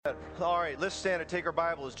All right, let's stand and take our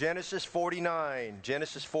Bibles. Genesis 49.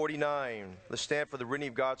 Genesis 49. Let's stand for the reading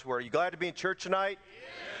of God's Word. Are you glad to be in church tonight?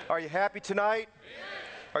 Yes. Are you happy tonight?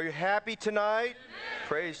 Yes. Are you happy tonight? Yes.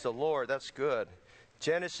 Praise the Lord. That's good.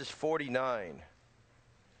 Genesis 49.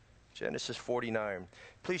 Genesis 49.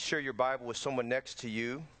 Please share your Bible with someone next to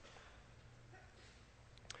you.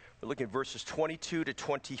 We're looking at verses 22 to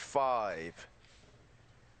 25.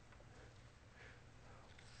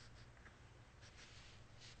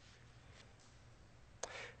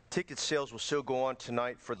 Ticket sales will still go on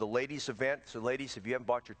tonight for the ladies' event. So ladies, if you haven't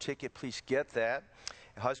bought your ticket, please get that.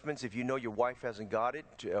 Husbands, if you know your wife hasn't got it,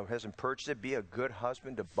 hasn't purchased it, be a good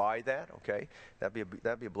husband to buy that, okay?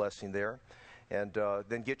 That'd be a blessing there. And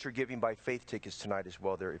then get your Giving by Faith tickets tonight as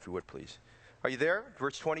well there, if you would, please. Are you there?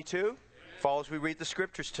 Verse 22? Follow as we read the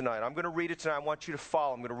scriptures tonight. I'm going to read it tonight. I want you to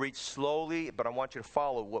follow. I'm going to read slowly, but I want you to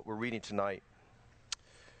follow what we're reading tonight.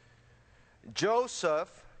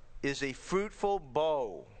 Joseph is a fruitful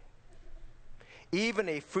bow, even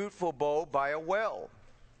a fruitful bow by a well,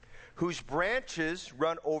 whose branches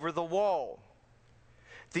run over the wall.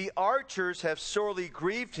 The archers have sorely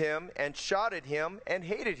grieved him and shot at him and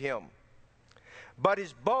hated him. But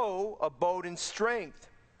his bow abode in strength,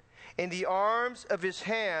 and the arms of his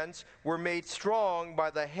hands were made strong by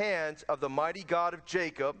the hands of the mighty God of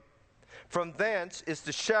Jacob. From thence is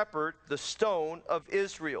the shepherd, the stone of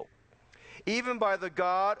Israel. Even by the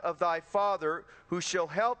God of thy father, who shall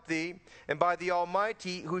help thee, and by the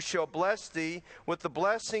Almighty, who shall bless thee with the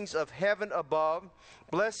blessings of heaven above,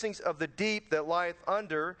 blessings of the deep that lieth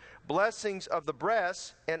under, blessings of the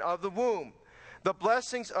breast and of the womb. The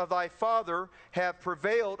blessings of thy father have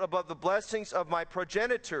prevailed above the blessings of my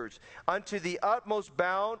progenitors, unto the utmost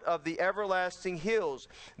bound of the everlasting hills.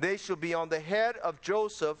 They shall be on the head of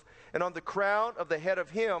Joseph, and on the crown of the head of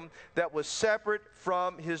him that was separate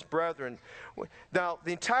from his brethren. Now,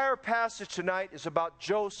 the entire passage tonight is about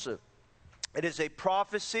Joseph. It is a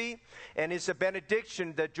prophecy and it's a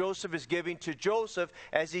benediction that Joseph is giving to Joseph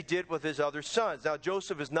as he did with his other sons. Now,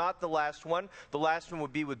 Joseph is not the last one. The last one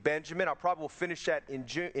would be with Benjamin. I'll probably will finish that in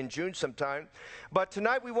June sometime. But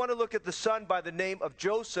tonight we want to look at the son by the name of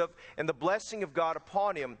Joseph and the blessing of God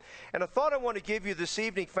upon him. And a thought I want to give you this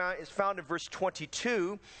evening is found in verse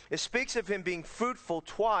 22. It speaks of him being fruitful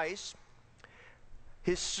twice.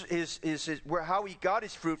 How he got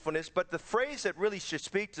his fruitfulness, but the phrase that really should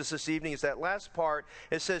speak to us this evening is that last part.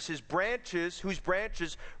 It says whose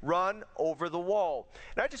branches run over the wall.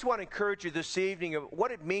 And I just want to encourage you this evening of what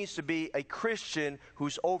it means to be a Christian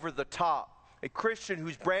who's over the top. A Christian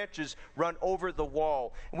whose branches run over the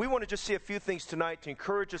wall. And we want to just see a few things tonight to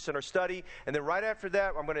encourage us in our study. And then right after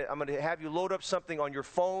that, I'm going to have you load up something on your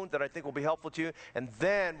phone that I think will be helpful to you. And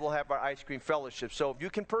then we'll have our ice cream fellowship. So if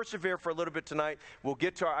you can persevere for a little bit tonight, we'll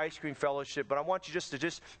get to our ice cream fellowship. But I want you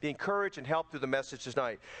to be encouraged and help through the message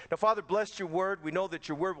tonight. Now, Father, bless your word. We know that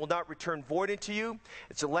your word will not return void into you.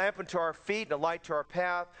 It's a lamp unto our feet and a light to our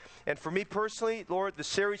path. And for me personally, Lord, the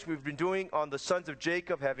series we've been doing on the sons of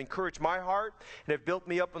Jacob have encouraged my heart and have built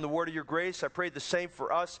me up in the word of your grace. I pray the same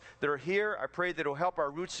for us that are here. I pray that it will help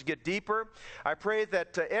our roots to get deeper. I pray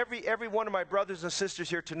that every one of my brothers and sisters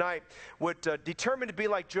here tonight would determine to be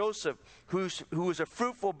like Joseph, who is a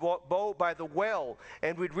fruitful bow by the well,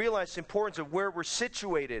 and we'd realize the importance of where we're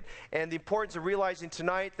situated and the importance of realizing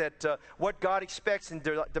tonight that what God expects and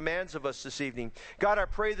demands of us this evening. God, I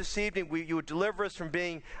pray this evening you would deliver us from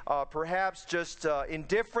being perhaps just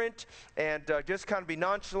indifferent and just kind of be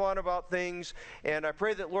nonchalant about things. And I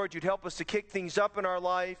pray that, Lord, you'd help us to kick things up in our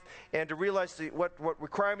life and to realize what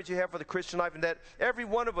requirements you have for the Christian life, and that every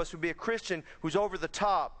one of us would be a Christian who's over the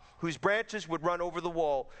top, whose branches would run over the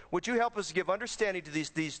wall. Would you help us to give understanding to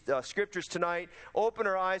these scriptures tonight? Open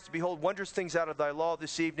our eyes to behold wondrous things out of thy law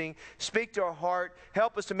this evening. Speak to our heart.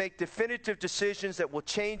 Help us to make definitive decisions that will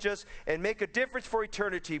change us and make a difference for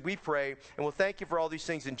eternity, we pray. And we'll thank you for all these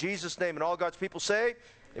things in Jesus' name. And all God's people say,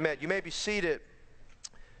 amen. You may be seated.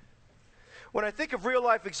 When I think of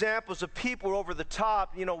real-life examples of people over the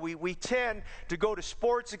top, we tend to go to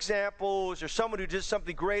sports examples or someone who did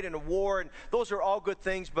something great in a war, and those are all good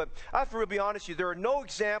things. But I have to really be honest with you, there are no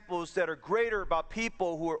examples that are greater about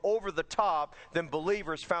people who are over the top than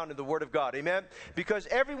believers found in the Word of God. Amen? Because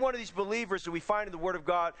every one of these believers that we find in the Word of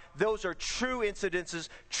God, those are true incidences,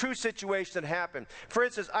 true situations that happen. For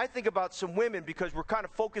instance, I think about some women, because we're kind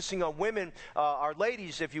of focusing on women, our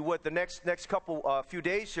ladies, if you would, the next couple few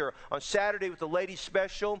days here on Saturday Saturday with the ladies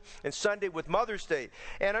special and Sunday with Mother's Day.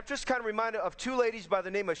 And I'm just kind of reminded of two ladies by the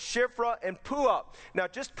name of Shiphrah and Puah. Now,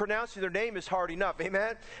 just pronouncing their name is hard enough,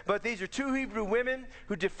 amen? But these are two Hebrew women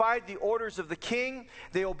who defied the orders of the king.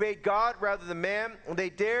 They obeyed God rather than man. And they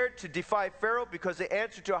dared to defy Pharaoh because they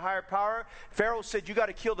answered to a higher power. Pharaoh said, you got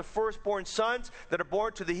to kill the firstborn sons that are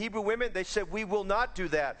born to the Hebrew women. They said, we will not do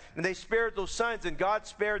that. And they spared those sons, and God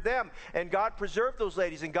spared them. And God preserved those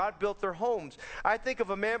ladies, and God built their homes. I think of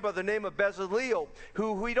a man by the name of Bezaleel,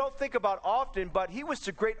 who we don't think about often, but he was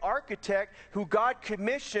the great architect who God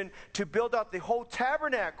commissioned to build out the whole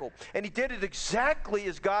tabernacle. And he did it exactly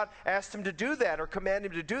as God asked him to do that, or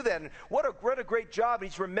commanded him to do that. And what a great job.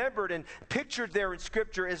 He's remembered and pictured there in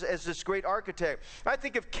Scripture as this great architect. I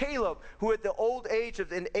think of Caleb, who at the old age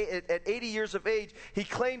of at 80 years of age, he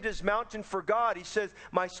claimed his mountain for God. He says,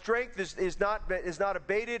 my strength is not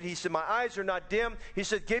abated. He said, my eyes are not dim. He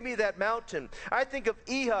said, give me that mountain. I think of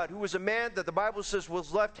Ehud, who was a man that the Bible says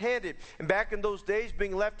was left-handed. And back in those days,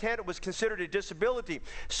 being left-handed was considered a disability.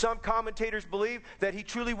 Some commentators believe that he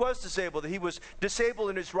truly was disabled, that he was disabled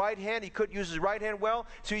in his right hand. He couldn't use his right hand well,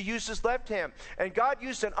 so he used his left hand. And God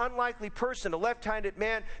used an unlikely person, a left-handed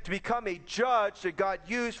man, to become a judge that God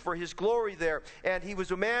used for his glory there. And he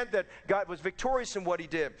was a man that God was victorious in what he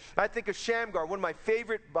did. I think of Shamgar, one of my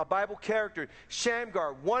favorite Bible characters.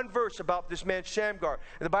 Shamgar, one verse about this man Shamgar.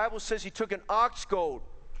 And the Bible says he took an ox goad,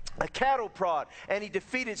 a cattle prod, and he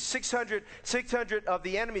defeated 600 of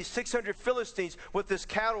the enemies, 600 Philistines with this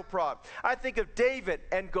cattle prod. I think of David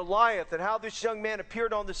and Goliath and how this young man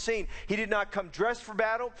appeared on the scene. He did not come dressed for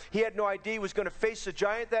battle. He had no idea he was going to face a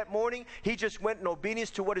giant that morning. He just went in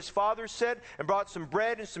obedience to what his father said and brought some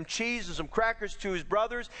bread and some cheese and some crackers to his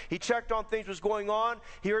brothers. He checked on things was going on.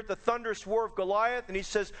 He heard the thunderous roar of Goliath, and he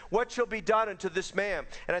says, what shall be done unto this man?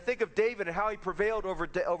 And I think of David and how he prevailed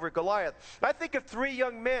over Goliath. I think of three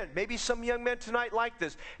young men. Maybe some young men tonight like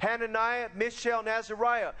this. Hananiah, Mishael, and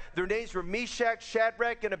Azariah. Their names were Meshach,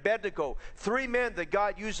 Shadrach, and Abednego. Three men that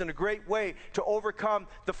God used in a great way to overcome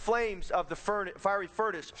the flames of the fiery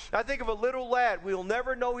furnace. I think of a little lad, we will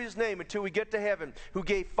never know his name until we get to heaven, who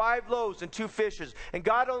gave 5 loaves and 2 fishes. And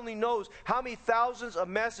God only knows how many thousands of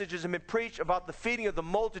messages have been preached about the feeding of the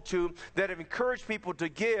multitude that have encouraged people to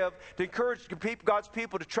give, to encourage God's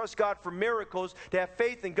people to trust God for miracles, to have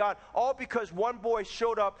faith in God, all because one boy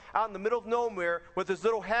showed up out in the middle of nowhere with his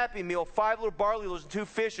little Happy Meal, 5 little barley loaves and 2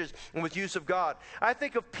 fishes, and with use of God. I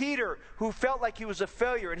think of Peter, who felt like he was a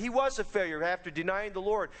failure, and he was a failure after denying the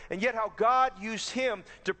Lord, and yet how God used him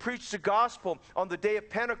to preach the gospel on the day of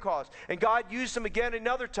Pentecost. And God used him again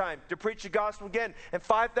another time to preach the gospel again, and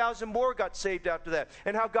 5,000 more got saved after that.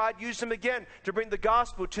 And how God used him again to bring the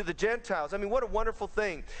gospel to the Gentiles. I mean, what a wonderful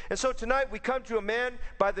thing. And so tonight we come to a man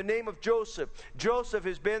by the name of Joseph. Joseph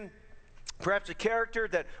has been perhaps a character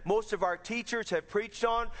that most of our teachers have preached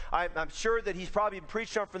on. I'm sure that he's probably been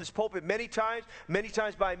preached on from this pulpit many times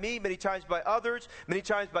by me, many times by others, many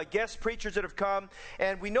times by guest preachers that have come.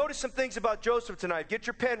 And we notice some things about Joseph tonight. Get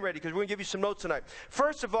your pen ready because we're going to give you some notes tonight.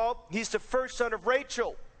 First of all, he's the first son of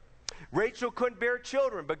Rachel. Rachel couldn't bear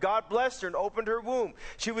children, but God blessed her and opened her womb.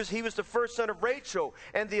 He was the first son of Rachel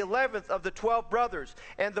and the 11th of the 12 brothers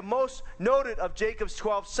and the most noted of Jacob's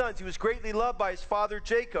 12 sons. He was greatly loved by his father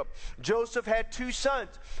Jacob. Joseph had 2 sons.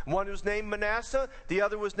 One was named Manasseh, the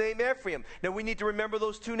other was named Ephraim. Now we need to remember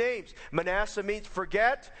those 2 names. Manasseh means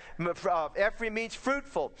forget, Ephraim means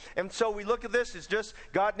fruitful. And so we look at this, it's just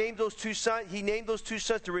God named those 2 sons. He named those 2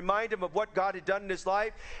 sons to remind him of what God had done in his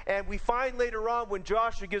life. And we find later on when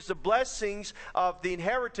Joshua gives the blessings of the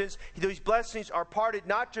inheritance, these blessings are parted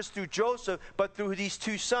not just through Joseph, but through these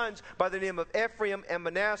 2 sons by the name of Ephraim and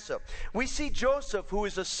Manasseh. We see Joseph, who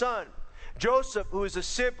is a son. Joseph, who is a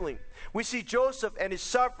sibling. We see Joseph and his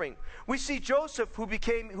suffering. We see Joseph who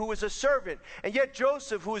was a servant, and yet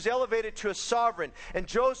Joseph who was elevated to a sovereign, and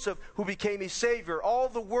Joseph who became a savior. All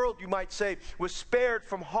the world, you might say, was spared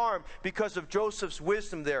from harm because of Joseph's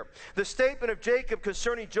wisdom there. The statement of Jacob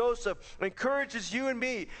concerning Joseph encourages you and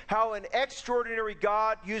me how an extraordinary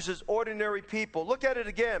God uses ordinary people. Look at it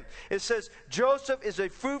again. It says, Joseph is a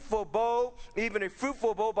fruitful bow, even a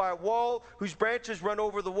fruitful bow by a wall whose branches run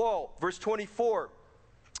over the wall. Verse 24.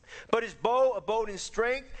 But his bow abode in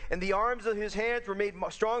strength, and the arms of his hands were made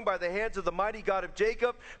strong by the hands of the mighty God of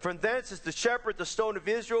Jacob. From thence is the shepherd, the stone of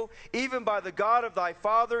Israel, even by the God of thy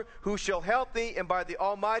father, who shall help thee, and by the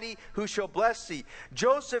Almighty, who shall bless thee.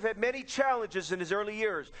 Joseph had many challenges in his early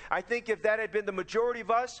years. I think if that had been the majority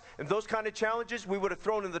of us, and those kind of challenges, we would have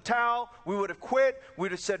thrown in the towel, we would have quit, we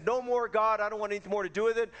would have said, no more, God, I don't want anything more to do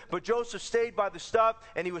with it. But Joseph stayed by the stuff,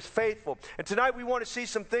 and he was faithful. And tonight we want to see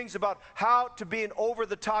some things about how to be an over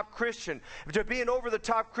the over-the-top Christian. To be an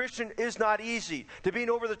over-the-top Christian is not easy. To be an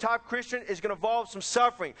over-the-top Christian is going to involve some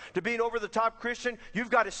suffering. To be an over-the-top Christian, you've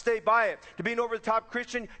got to stay by it. To be an over-the-top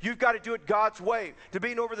Christian, you've got to do it God's way. To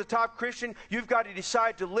be an over-the-top Christian, you've got to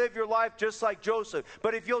decide to live your life just like Joseph.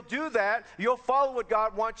 But if you'll do that, you'll follow what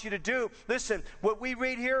God wants you to do. Listen, what we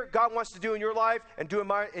read here, God wants to do in your life and do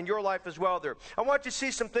in your life as well there. I want you to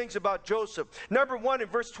see some things about Joseph. Number one, in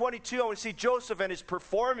verse 22, I want to see Joseph and his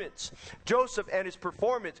performance. Joseph and his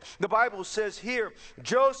performance. The Bible says here,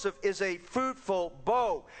 Joseph is a fruitful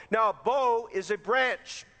bow. Now, a bow is a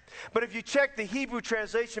branch. But if you check the Hebrew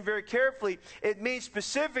translation very carefully, it means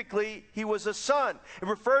specifically he was a son. It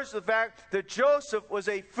refers to the fact that Joseph was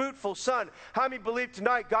a fruitful son. How many believe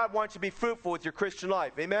tonight God wants you to be fruitful with your Christian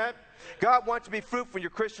life? Amen? God wants to be fruitful in your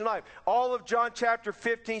Christian life. All of John chapter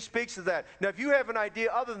 15 speaks of that. Now, if you have an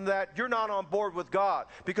idea other than that, you're not on board with God.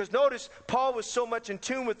 Because notice, Paul was so much in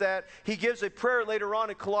tune with that, he gives a prayer later on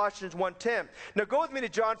in Colossians 1:10. Now, go with me to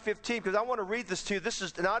John 15, because I want to read this to you. This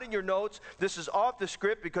is not in your notes. This is off the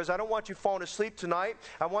script, because I don't want you falling asleep tonight.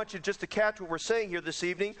 I want you just to catch what we're saying here this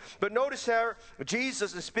evening. But notice how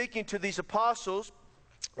Jesus is speaking to these apostles.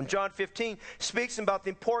 In John 15, speaks about the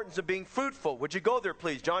importance of being fruitful. Would you go there,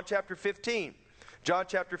 please? John chapter 15. John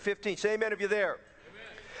chapter 15. Say amen if you're there. Amen.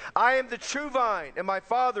 I am the true vine, and my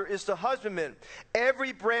Father is the husbandman.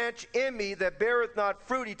 Every branch in me that beareth not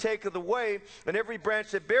fruit, he taketh away. And every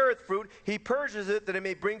branch that beareth fruit, he purges it, that it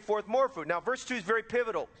may bring forth more fruit. Now, verse 2 is very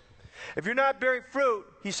pivotal. If you're not bearing fruit,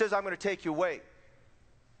 he says, I'm going to take you away.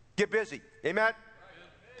 Get busy. Amen?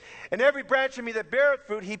 And every branch in me that beareth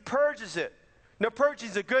fruit, he purges it. Now, purging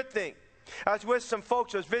is a good thing. I was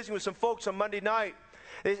visiting with some folks on Monday night.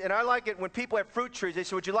 And I like it when people have fruit trees. They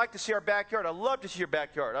say, would you like to see our backyard? I love to see your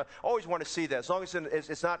backyard. I always want to see that, as long as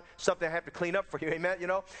it's not something I have to clean up for you. Amen, you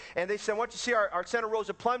know? And they said, why don't you see our Santa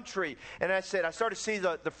Rosa plum tree? And I said, I started to see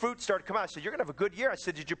the fruit start to come out. I said, you're going to have a good year. I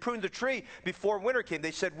said, did you prune the tree before winter came?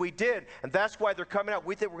 They said, we did. And that's why they're coming out.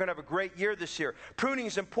 We think we're going to have a great year this year. Pruning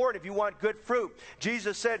is important if you want good fruit.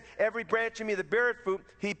 Jesus said, every branch in me that beareth fruit,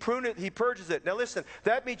 he purges it. Now listen,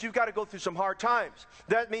 that means you've got to go through some hard times.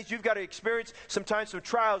 That means you've got to experience sometimes some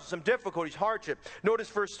trials, some difficulties, hardship. Notice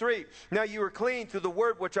verse 3. Now you are clean through the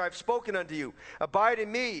word which I have spoken unto you. Abide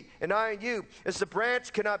in me, and I in you. As the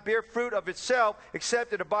branch cannot bear fruit of itself,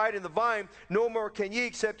 except it abide in the vine, no more can ye,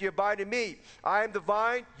 except ye abide in me. I am the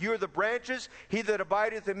vine, you are the branches. He that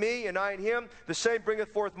abideth in me, and I in him, the same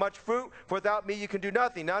bringeth forth much fruit, for without me you can do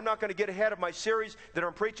nothing. Now I'm not going to get ahead of my series that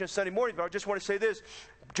I'm preaching Sunday morning, but I just want to say this.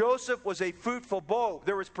 Joseph was a fruitful bow.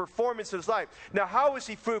 There was performance in his life. Now, how was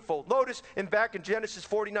he fruitful? Notice back in Genesis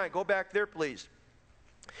 49. Go back there, please.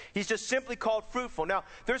 He's just simply called fruitful. Now,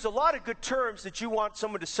 there's a lot of good terms that you want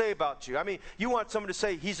someone to say about you. I mean, you want someone to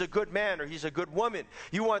say he's a good man or he's a good woman.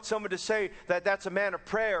 You want someone to say that that's a man of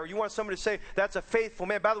prayer. Or you want someone to say that's a faithful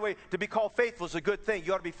man. By the way, to be called faithful is a good thing.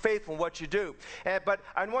 You ought to be faithful in what you do. But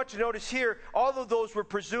I want you to notice here, all of those were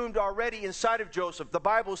presumed already inside of Joseph. The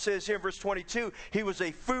Bible says here in verse 22, he was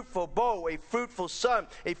a fruitful bow, a fruitful son,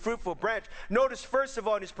 a fruitful branch. Notice, first of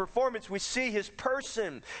all, in his performance, we see his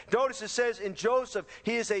person. Notice it says in Joseph,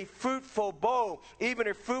 he is a fruitful bow, even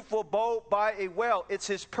a fruitful bow by a well. It's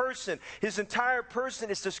his person. His entire person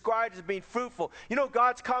is described as being fruitful. You know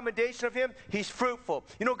God's commendation of him? He's fruitful.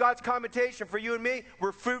 You know God's commendation for you and me?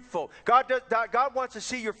 We're fruitful. God wants to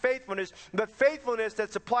see your faithfulness, but faithfulness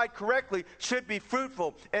that's applied correctly should be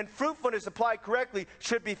fruitful, and fruitfulness applied correctly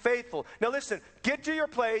should be faithful. Now listen, get to your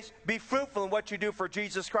place, be fruitful in what you do for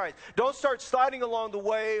Jesus Christ. Don't start sliding along the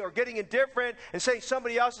way or getting indifferent and saying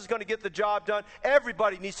somebody else is going to get the job done.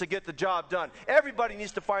 Everybody needs to get the job done. Everybody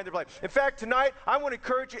needs to find their place. In fact, tonight, I want to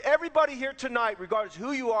encourage you, everybody here tonight, regardless of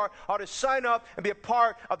who you are, ought to sign up and be a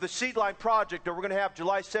part of the Seedline Project that we're going to have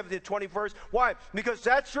July 17th and 21st. Why? Because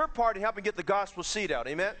that's your part in helping get the gospel seed out.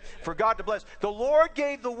 Amen? For God to bless. The Lord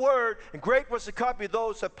gave the word, and great was the company of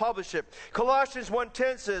those that published it. Colossians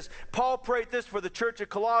 1:10 says, Paul prayed this for the church at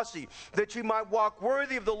Colossae, that you might walk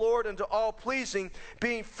worthy of the Lord unto all pleasing,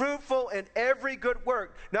 being fruitful in every good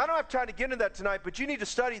work. Now, I don't have time to get into that tonight, but you need to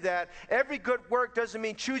study that. Every good work doesn't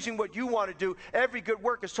mean choosing what you want to do. Every good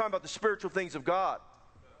work is talking about the spiritual things of God.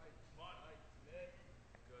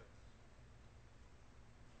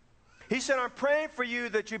 He said, I'm praying for you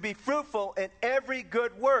that you be fruitful in every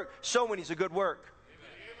good work. Sowing is a good work.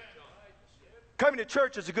 Coming to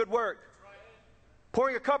church is a good work.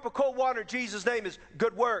 Pouring a cup of cold water in Jesus' name is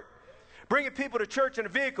good work. Bringing people to church in a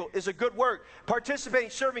vehicle is a good work. Participating,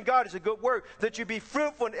 serving God is a good work. That you be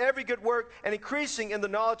fruitful in every good work and increasing in the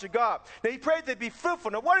knowledge of God. Now, he prayed that be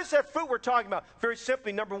fruitful. Now, what is that fruit we're talking about? Very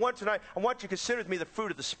simply, number one tonight, I want you to consider with me the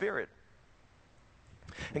fruit of the Spirit.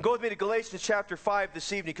 And go with me to Galatians chapter 5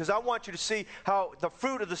 this evening, because I want you to see how the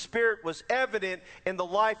fruit of the Spirit was evident in the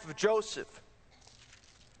life of Joseph.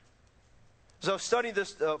 As I was studying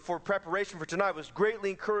this for preparation for tonight, I was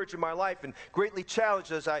greatly encouraged in my life and greatly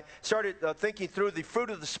challenged as I started thinking through the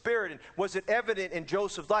fruit of the Spirit. And was it evident in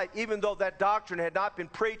Joseph's life, even though that doctrine had not been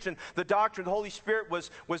preached and the doctrine of the Holy Spirit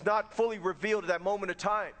was not fully revealed at that moment of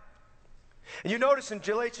time? And you notice in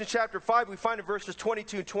Galatians chapter 5, we find in verses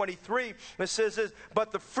 22 and 23, it says this,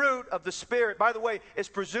 but the fruit of the Spirit, by the way, it's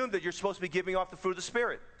presumed that you're supposed to be giving off the fruit of the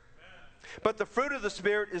Spirit. But the fruit of the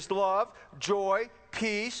Spirit is love, joy,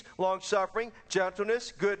 peace, long-suffering,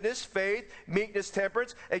 gentleness, goodness, faith, meekness,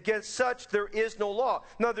 temperance. Against such there is no law.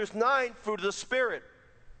 Now there's 9 fruit of the Spirit.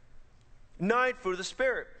 9 fruit of the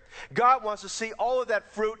Spirit. God wants to see all of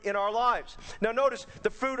that fruit in our lives. Now notice, the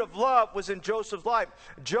fruit of love was in Joseph's life.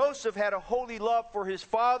 Joseph had a holy love for his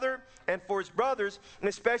father and for his brothers, and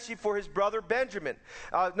especially for his brother Benjamin.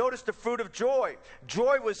 Notice the fruit of joy.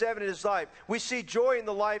 Joy was evident in his life. We see joy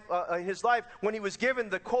in his life when he was given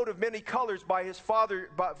the coat of many colors by his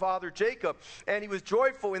father Jacob. And he was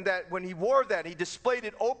joyful in that when he wore that. He displayed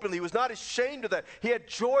it openly. He was not ashamed of that. He had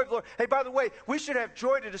joy of the Lord. Hey, by the way, we should have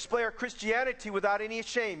joy to display our Christianity without any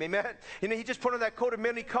shame. Amen. You know, he just put on that coat of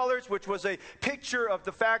many colors, which was a picture of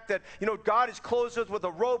the fact that, you know, God has clothed us with a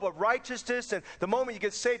robe of righteousness. And the moment you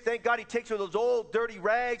get saved, thank God, he takes those old dirty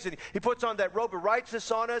rags and he puts on that robe of righteousness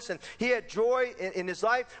on us. And he had joy in his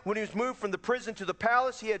life when he was moved from the prison to the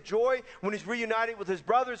palace. He had joy when he's reunited with his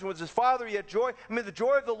brothers and with his father. He had joy. I mean, the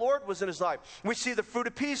joy of the Lord was in his life. We see the fruit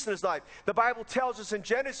of peace in his life. The Bible tells us in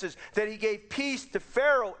Genesis that he gave peace to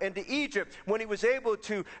Pharaoh and to Egypt when he was able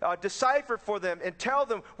to decipher for them and tell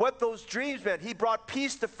them what those dreams meant. He brought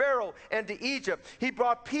peace to Pharaoh and to Egypt. He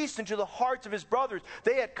brought peace into the hearts of his brothers.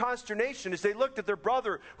 They had consternation as they looked at their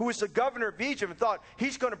brother who was the governor of Egypt and thought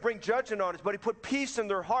he's going to bring judgment on us, but he put peace in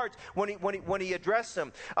their hearts when he addressed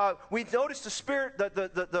them. We noticed the spirit,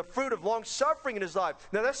 the fruit of long suffering in his life.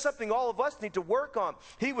 Now that's something all of us need to work on.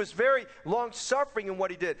 He was very long suffering in what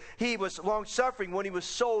he did. He was long suffering when he was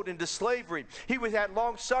sold into slavery. He had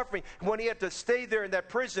long suffering when he had to stay there in that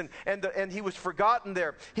prison and he was forgotten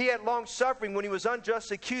there. He had long suffering when he was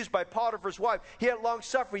unjustly accused by Potiphar's wife. He had long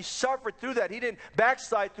suffering. He suffered through that. He didn't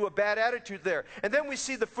backslide through a bad attitude there. And then we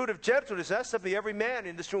see the fruit of gentleness. That's something every man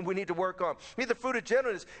in this room we need to work on. We need the fruit of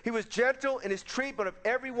gentleness. He was gentle in his treatment of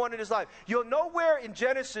everyone in his life. You'll nowhere in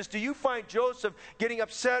Genesis do you find Joseph getting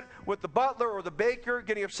upset with the butler or the baker,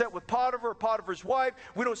 getting upset with Potiphar or Potiphar's wife.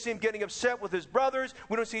 We don't see him getting upset with his brothers.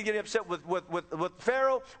 We don't see him getting upset with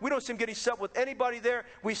Pharaoh. We don't see him getting upset with anybody there.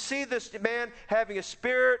 We see this man having a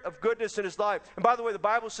spirit of goodness in his life. And by the way, the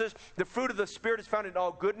Bible says the fruit of the Spirit is found in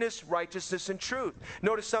all goodness, righteousness, and truth.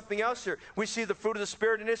 Notice something else here. We see the fruit of the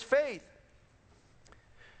Spirit in his faith.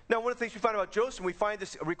 Now, one of the things we find about Joseph, we find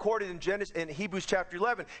this recorded in Hebrews chapter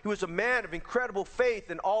 11. He was a man of incredible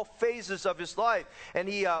faith in all phases of his life. And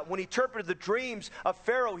when he interpreted the dreams of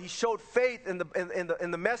Pharaoh, he showed faith in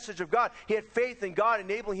the message of God. He had faith in God,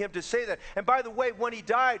 enabling him to say that. And by the way, when he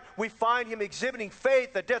died, we find him exhibiting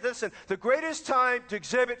faith at death. Listen, the greatest time to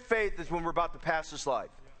exhibit faith is when we're about to pass this life.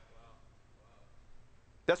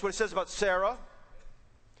 That's what it says about Sarah.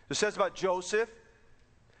 It says about Joseph.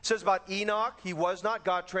 It says about Enoch, he was not.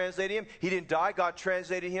 God translated him. He didn't die. God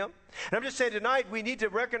translated him. And I'm just saying tonight we need to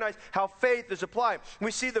recognize how faith is applied. We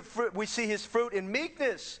see the fruit. We see his fruit in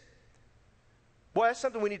meekness. Boy, that's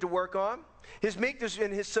something we need to work on. His meekness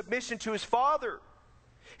and his submission to his father.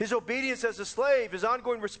 His obedience as a slave, his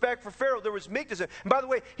ongoing respect for Pharaoh, there was meekness. And by the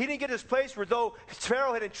way, he didn't get to this place where though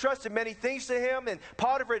Pharaoh had entrusted many things to him and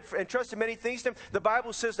Potiphar had entrusted many things to him, the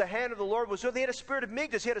Bible says the hand of the Lord was with him. He had a spirit of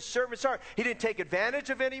meekness. He had a servant's heart. He didn't take advantage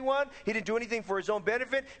of anyone. He didn't do anything for his own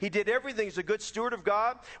benefit. He did everything as a good steward of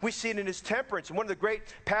God. We see it in his temperance. And one of the great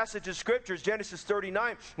passages of Scripture is Genesis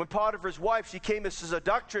 39, when Potiphar's wife, she came as a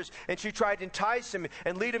seductress and she tried to entice him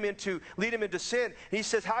and lead him into sin. And he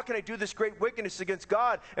says, how can I do this great wickedness against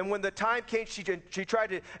God? And when the time came, she tried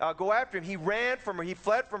to go after him. He ran from her. He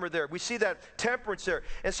fled from her there. We see that temperance there.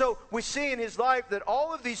 And so we see in his life that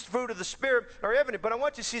all of these fruit of the Spirit are evident. But I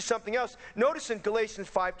want you to see something else. Notice in Galatians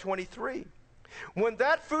 5:23. When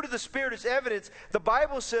that fruit of the Spirit is evidence, the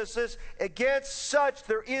Bible says this, against such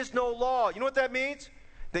there is no law. You know what that means?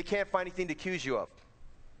 They can't find anything to accuse you of.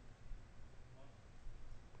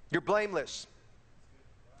 You're blameless.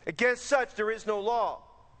 Against such there is no law.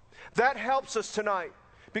 That helps us tonight.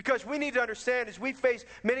 Because we need to understand as we face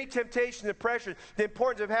many temptations and pressures, the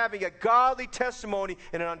importance of having a godly testimony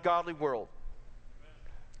in an ungodly world.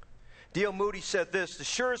 D.L. Moody said this, the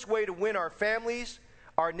surest way to win our families,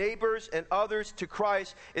 our neighbors, and others to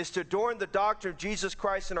Christ is to adorn the doctrine of Jesus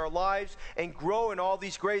Christ in our lives and grow in all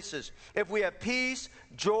these graces. If we have peace,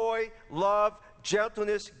 joy, love,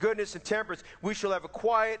 gentleness, goodness, and temperance, we shall have a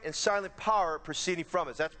quiet and silent power proceeding from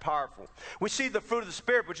us. That's powerful. We see the fruit of the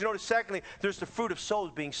Spirit, but you notice secondly, there's the fruit of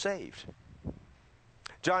souls being saved.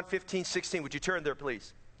 John 15:16. Would you turn there,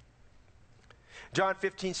 please? John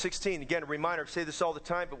 15:16. Again, a reminder, I say this all the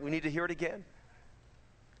time, but we need to hear it again.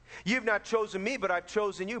 You've not chosen me, but I've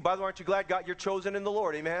chosen you. By the way, aren't you glad, God, you're chosen in the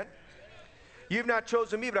Lord? Amen? You've not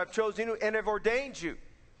chosen me, but I've chosen you and have ordained you.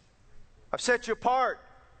 I've set you apart.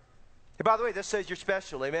 And by the way, this says you're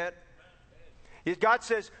special. Amen? God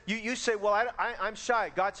says, you say, well, I'm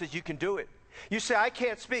shy. God says you can do it. You say, I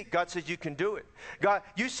can't speak. God says you can do it.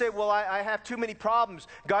 You say, well, I have too many problems.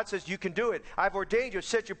 God says you can do it. I've ordained you,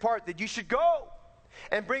 set you apart, that you should go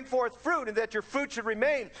and bring forth fruit, and that your fruit should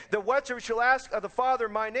remain, that whatsoever you shall ask of the Father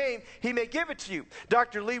in my name, he may give it to you.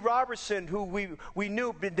 Dr. Lee Robertson, who we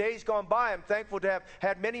knew in days gone by, I'm thankful to have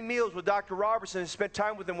had many meals with Dr. Robertson and spent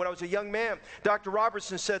time with him when I was a young man. Dr.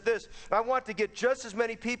 Robertson said this, I want to get just as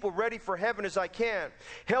many people ready for heaven as I can.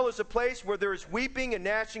 Hell is a place where there is weeping and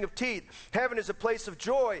gnashing of teeth. Heaven is a place of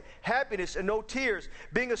joy, happiness, and no tears.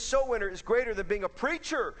 Being a soul winner is greater than being a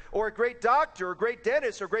preacher or a great doctor or a great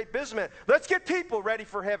dentist or a great businessman. Let's get people ready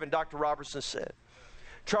for heaven, Dr. Robertson said.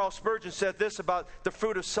 Charles Spurgeon said this about the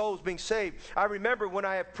fruit of souls being saved. I remember when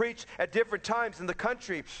I have preached at different times in the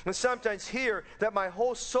country and sometimes hear that my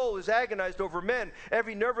whole soul is agonized over men.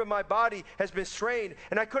 Every nerve of my body has been strained,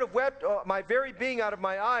 and I could have wept my very being out of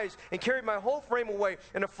my eyes and carried my whole frame away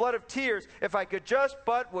in a flood of tears if I could just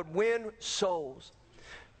but would win souls.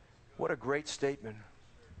 What a great statement.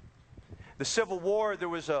 The Civil War, there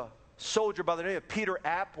was a soldier by the name of Peter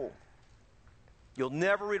Apple. You'll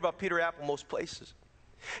never read about Peter Apple most places.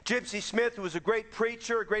 Gypsy Smith, who was a great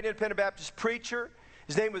preacher, a great independent Baptist preacher.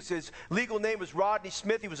 His legal name was Rodney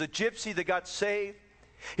Smith. He was a gypsy that got saved.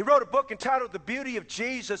 He wrote a book entitled The Beauty of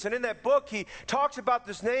Jesus, and in that book he talks about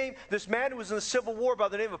this man who was in the Civil War by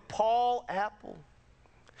the name of Paul Apple.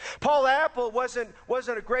 Paul Apple wasn't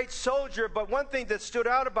a great soldier, but one thing that stood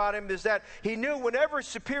out about him is that he knew whenever his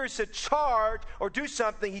superior said charge or do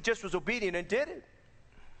something, he just was obedient and did it.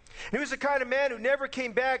 He was the kind of man who never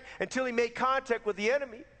came back until he made contact with the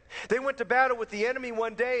enemy. They went to battle with the enemy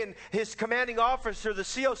one day, and his commanding officer, the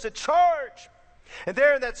CO, said, charge! And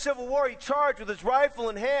there in that Civil War, he charged with his rifle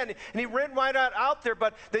in hand, and he ran right out there,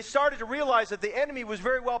 but they started to realize that the enemy was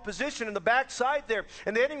very well positioned in the backside there,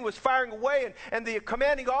 and the enemy was firing away, and the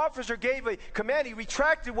commanding officer gave a command. He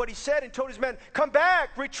retracted what he said and told his men, come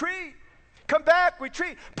back, retreat. Come back,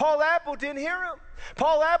 retreat. Paul Apple didn't hear him.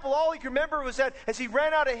 Paul Apple, all he could remember was that as he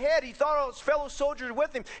ran out ahead, he thought all his fellow soldiers were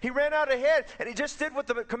with him. He ran out ahead, and he just did what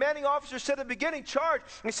the commanding officer said at the beginning, charge.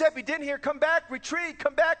 And he said, if he didn't hear, come back, retreat,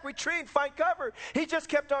 find cover. He just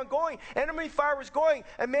kept on going. Enemy fire was going.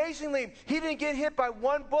 Amazingly, he didn't get hit by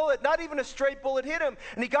one bullet. Not even a straight bullet hit him.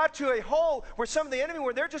 And he got to a hole where some of the enemy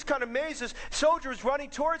were. They're just kind of amazed as soldiers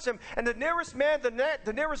running towards him. And the nearest man,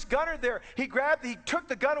 the nearest gunner there, he took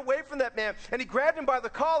the gun away from that man, and he grabbed him by the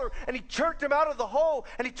collar, and he jerked him out of the hole,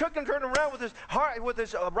 and he took him, turned around with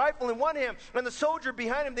his rifle in one hand, and the soldier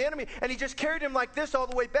behind him, the enemy, and he just carried him like this all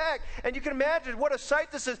the way back. And you can imagine what a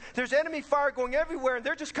sight this is. There's enemy fire going everywhere, and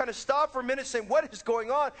they're just kind of stopped for a minute saying, what is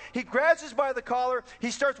going on? He grabs us by the collar,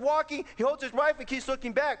 he starts walking, he holds his rifle and keeps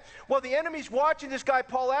looking back. Well, the enemy's watching this guy,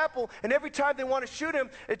 Paul Apple, and every time they want to shoot him,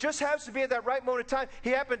 it just happens to be at that right moment in time.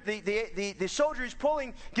 The soldier he's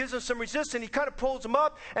pulling gives him some resistance. He kind of pulls him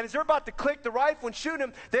up, and as they're about to click the rifle and shoot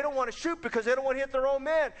him, they don't want to shoot because they don't want to hit their own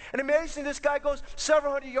man. And amazingly, this guy goes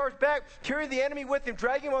several hundred yards back, carrying the enemy with him,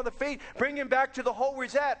 dragging him on the feet, bringing him back to the hole where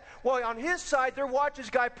he's at. Well, on his side, they're watching this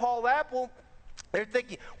guy, Paul Apple. They're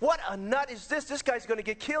thinking, what a nut is this? This guy's going to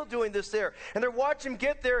get killed doing this there. And they're watching him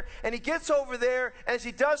get there, and he gets over there. As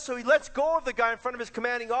he does so, he lets go of the guy in front of his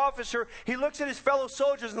commanding officer. He looks at his fellow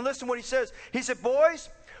soldiers, and listen to what he says. He said, boys,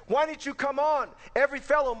 why didn't you come on? Every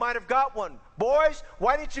fellow might have got one. Boys,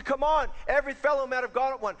 why didn't you come on? Every fellow might have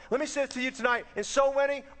got one. Let me say this to you tonight. In soul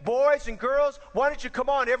winning, boys and girls, why don't you come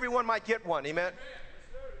on? Everyone might get one. Amen?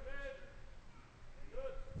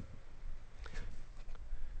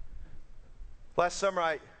 Last summer,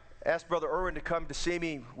 I asked Brother Irwin to come to see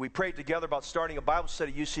me. We prayed together about starting a Bible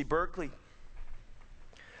study at UC Berkeley.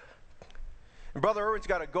 And Brother Irwin's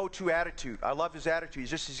got a go-to attitude. I love his attitude.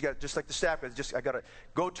 He's got just like the staff guys. I got a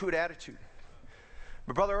go-to attitude.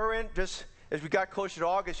 But Brother Irwin, just as we got closer to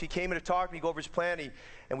August, he came in to talk to me, go over his plan,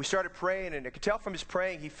 and we started praying. And I could tell from his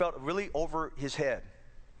praying, he felt really over his head,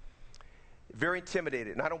 very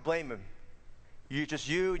intimidated. And I don't blame him. You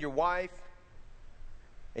and your wife,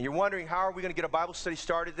 And you're wondering, how are we going to get a Bible study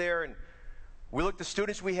started there? And we looked at the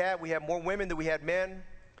students we had. We had more women than we had men.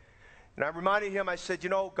 And I reminded him, I said, you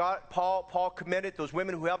know, Paul commended those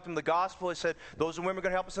women who helped him in the gospel. I said, those women are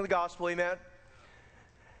going to help us in the gospel, amen?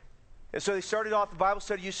 And so they started off the Bible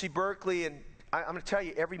study at UC Berkeley, and I'm going to tell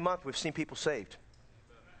you, every month we've seen people saved.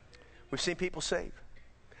 We've seen people saved.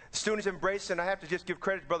 The students embraced it, and I have to just give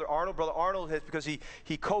credit to Brother Arnold. Brother Arnold has, because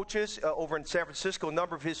he coaches over in San Francisco, a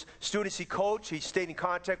number of his students he coached. He stayed in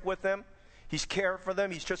contact with them. He's caring for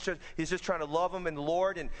them. He's just trying to love them in the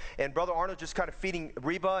Lord. And Brother Arnold just kind of feeding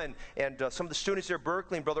Reba and some of the students there at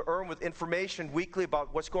Berkeley, and Brother Erwin with information weekly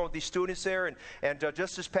about what's going on with these students there. And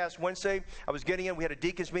just this past Wednesday, I was getting in. We had a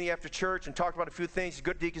deacons meeting after church and talked about a few things. A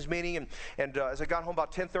good deacons meeting. And as I got home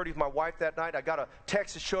about 10:30 with my wife that night, I got a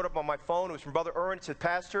text that showed up on my phone. It was from Brother Erwin. It said,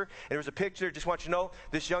 Pastor, and there was a picture. Just want you to know,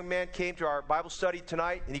 this young man came to our Bible study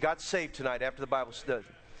tonight, and he got saved tonight after the Bible study.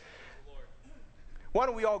 Why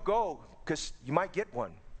don't we all go? Because you might get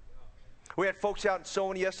one. We had folks out in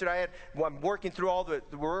Sony yesterday. We're working through all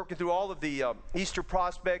of the Easter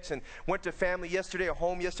prospects, and went to a family yesterday, a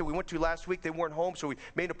home yesterday. We went to last week. They weren't home, so we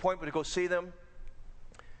made an appointment to go see them.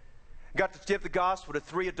 Got to give the gospel to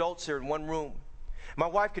 3 adults there in one room. My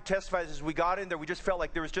wife could testify as we got in there, we just felt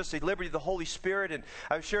like there was just a liberty of the Holy Spirit. And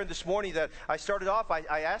I was sharing this morning that I started off,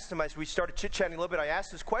 I asked him, as we started chit-chatting a little bit, I asked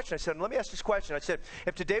this question. I said, let me ask this question. I said,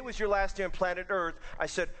 if today was your last day on planet Earth, I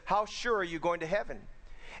said, how sure are you going to heaven?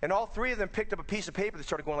 And all 3 of them picked up a piece of paper that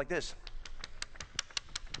started going like this,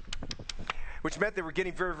 which meant they were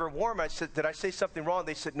getting very, very warm. I said, did I say something wrong?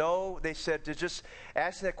 They said, no. They said, they're just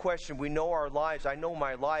asking that question. We know our lives. I know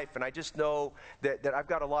my life, and I just know that I've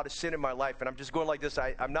got a lot of sin in my life, and I'm just going like this.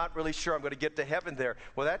 I'm not really sure I'm going to get to heaven there.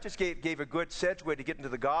 Well, that just gave a good segue to get into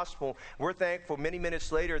the gospel. We're thankful many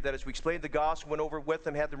minutes later that as we explained the gospel, went over with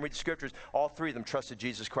them, had them read the scriptures, all 3 of them trusted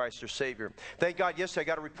Jesus Christ, their Savior. Thank God, yesterday I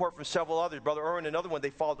got a report from several others. Brother Erwin, another one,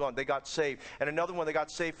 they followed on. They got saved. And another one, they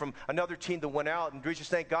got saved from another team that went out. And we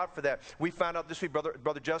just thank God for that. We found out this week,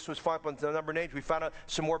 Brother Justin was following up on a number of names. We found out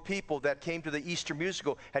some more people that came to the Easter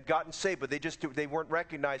musical had gotten saved, but they weren't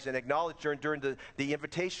recognized and acknowledged during the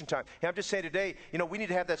invitation time. And I'm just saying today, you know, we need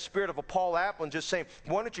to have that spirit of a Paul Apple and just saying,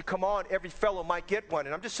 why don't you come on? Every fellow might get one.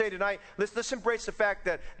 And I'm just saying tonight, let's embrace the fact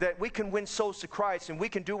that we can win souls to Christ, and we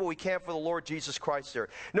can do what we can for the Lord Jesus Christ there.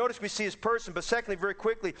 Notice we see his person, but secondly, very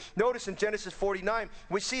quickly, notice in Genesis 49,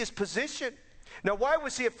 we see his position. Now, why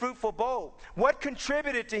was he a fruitful bow? What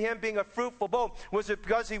contributed to him being a fruitful bow? Was it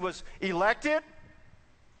because he was elected?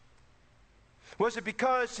 Was it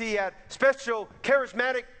because he had special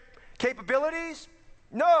charismatic capabilities?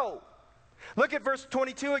 No. Look at verse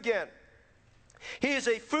 22 again. He is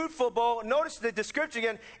a fruitful bow. Notice the description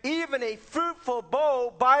again. Even a fruitful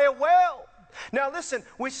bow by a well. Now listen,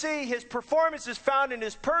 we see his performance is found in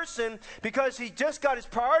his person because he just got his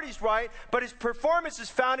priorities right, but his performance is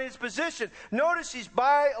found in his position. Notice he's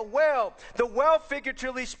by a well. The well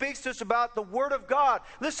figuratively speaks to us about the Word of God.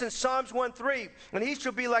 Listen, Psalms 1:3, and he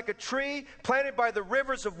shall be like a tree planted by the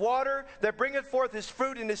rivers of water that bringeth forth his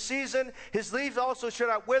fruit in his season. His leaves also shall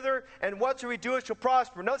not wither, and whatsoever he doeth shall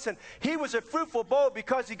prosper. Now listen, he was a fruitful bow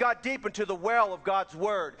because he got deep into the well of God's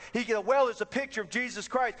Word. The well is a picture of Jesus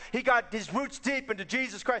Christ. He got his roots deep into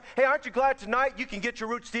Jesus Christ. Hey, aren't you glad tonight you can get your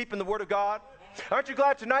roots deep in the Word of God? Aren't you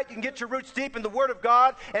glad tonight you can get your roots deep in the Word of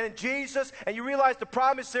God and in Jesus, and you realize the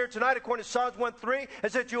promise there tonight according to Psalms 1:3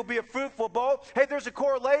 is that you'll be a fruitful bow? Hey, there's a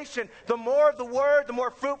correlation. The more of the Word, the more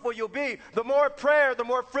fruitful you'll be. The more prayer, the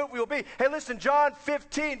more fruitful you'll be. Hey, listen, John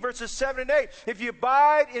 15 verses 7 and 8. If you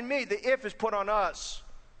abide in me, the if is put on us.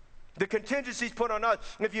 The contingencies put on us.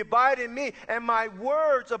 If you abide in me and my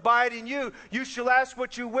words abide in you, you shall ask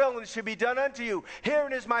what you will and it shall be done unto you.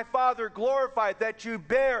 Herein is my Father glorified, that you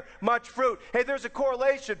bear much fruit. Hey, there's a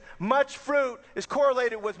correlation. Much fruit is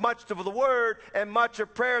correlated with much of the word and much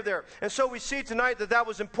of prayer there. And so we see tonight that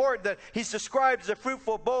was important, that he's described as a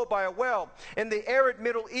fruitful bow by a well. In the arid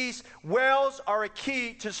Middle East, wells are a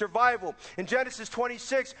key to survival. In Genesis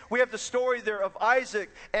 26, we have the story there of Isaac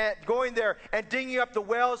going there and digging up the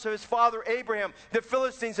wells of his father Abraham. The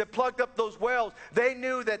Philistines had plugged up those wells. They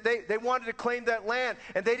knew that they wanted to claim that land,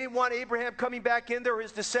 and they didn't want Abraham coming back in there, or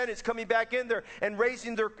his descendants coming back in there and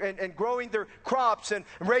raising and growing their crops and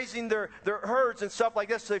raising their herds and stuff like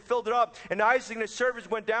that. So they filled it up, and Isaac and his servants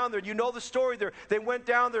went down there. You know the story there. They went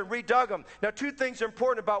down there and redug them. Now, 2 things are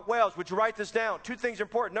important about wells. Would you write this down? 2 things are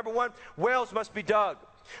important. Number 1, wells must be dug.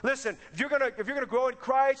 Listen, if you're gonna grow in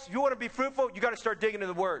Christ, you want to be fruitful, you got to start digging in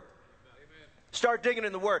the Word. Start digging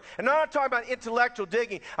in the Word. And I'm not talking about intellectual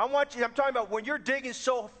digging. I'm talking about when you're digging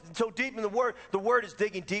so deep in the Word is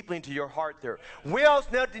digging deeply into your heart there. Wells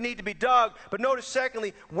need to be dug, but notice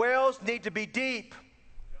secondly, wells need to be deep.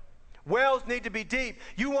 Wells need to be deep.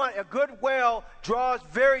 You want a good well, draws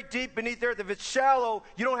very deep beneath the earth. If it's shallow,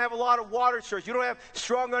 you don't have a lot of water source. You don't have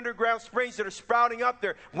strong underground springs that are sprouting up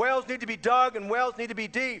there. Wells need to be dug and wells need to be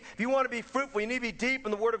deep. If you want to be fruitful, you need to be deep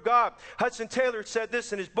in the Word of God. Hudson Taylor said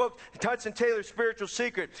this in his book, Hudson Taylor's Spiritual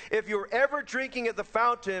Secret. If you're ever drinking at the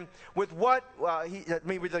fountain with what, let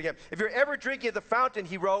me read that again. If you're ever drinking at the fountain,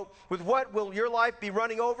 he wrote, with what will your life be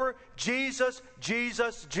running over? Jesus,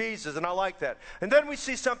 Jesus, Jesus. And I like that. And then we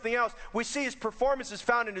see something else. We see his performance is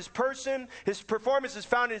found in his person. His performance is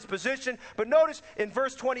found in his position. But notice in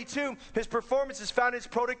verse 22, his performance is found in his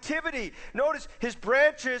productivity. Notice his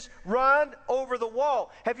branches run over the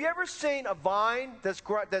wall. Have you ever seen a vine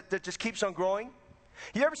that just keeps on growing?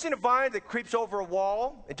 You ever seen a vine that creeps over a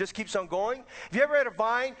wall and just keeps on going? Have you ever had a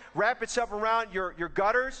vine wrap itself around your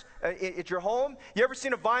gutters at your home? You ever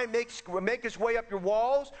seen a vine make its way up your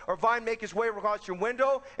walls, or a vine make its way across your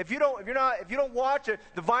window? If you don't watch it,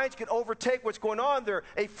 the vines can overtake what's going on there.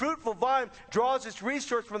 A fruitful vine draws its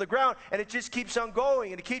resource from the ground, and it just keeps on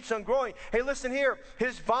going, and it keeps on growing. Hey, listen here.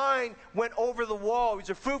 His vine went over the wall. He's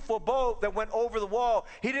a fruitful boat that went over the wall.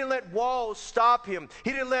 He didn't let walls stop him.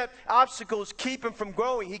 He didn't let obstacles keep him from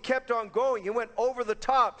growing. He kept on going. He went over the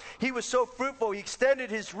top. He was so fruitful. He extended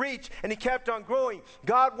his reach, and he kept on growing.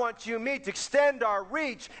 God wants you and me to extend our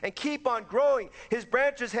reach and keep on growing. His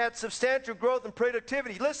branches had substantial growth and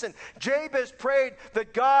productivity. Listen, Jabez prayed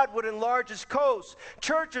that God would enlarge his coast.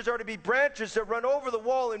 Churches are to be branches that run over the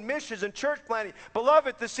wall in missions and church planting.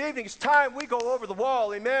 Beloved, this evening, it's time we go over the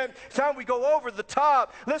wall. Amen. It's time we go over the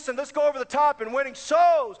top. Listen, let's go over the top in winning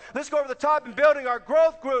souls. Let's go over the top in building our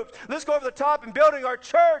growth groups. Let's go over the top in building our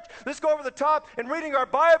church. Let's go over the top in reading our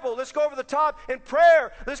Bible. Let's go over the top in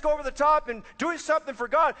prayer. Let's go over the top in doing something for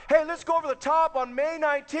God. Hey, let's go over the top on May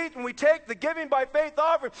 19th when we take the Giving by Faith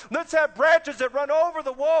offering. Let's have branches that run over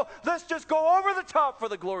the wall. Let's just go over the top for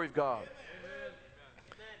the glory of God.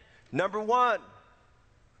 Amen. Number one,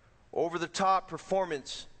 over the top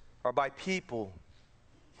performance are by people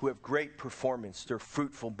who have great performance. They're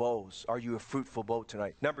fruitful bows. Are you a fruitful bow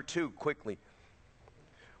tonight? Number two, quickly.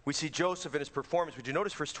 We see Joseph in his performance. Would you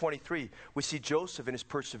notice verse 23? We see Joseph in his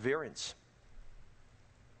perseverance.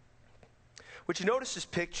 Would you notice this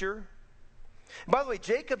picture? And by the way,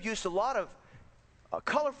 Jacob used a lot of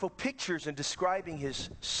colorful pictures in describing his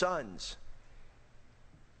sons.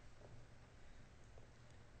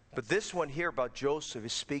 But this one here about Joseph, it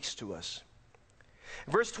speaks to us.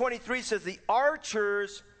 Verse 23 says, the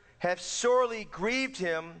archers have sorely grieved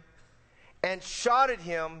him and shot at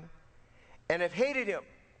him and have hated him.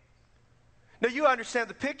 Now you understand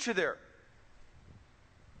the picture there.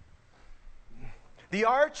 The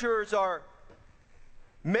archers are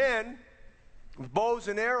men with bows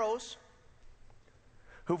and arrows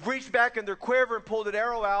who've reached back in their quiver and pulled an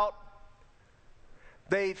arrow out.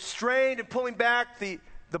 They've strained in pulling back the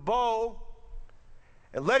bow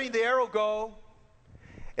and letting the arrow go.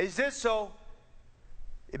 As this so,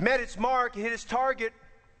 it met its mark, it hit its target,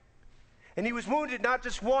 and he was wounded not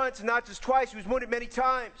just once and not just twice, he was wounded many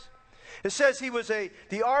times. It says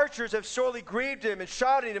the archers have sorely grieved him and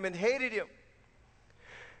shot at him and hated him.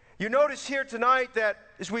 You notice here tonight that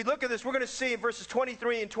as we look at this, we're going to see in verses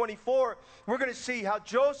 23 and 24, we're going to see how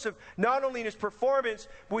Joseph, not only in his performance,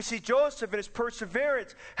 but we see Joseph in his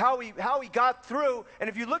perseverance, how he got through. And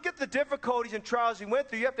if you look at the difficulties and trials he went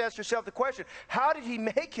through, you have to ask yourself the question, how did he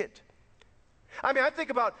make it? I mean, I think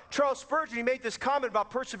about Charles Spurgeon. He made this comment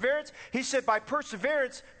about perseverance. He said, by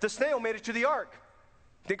perseverance, the snail made it to the ark.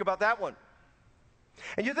 Think about that one.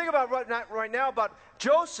 And you think about right now about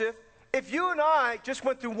Joseph. If you and I just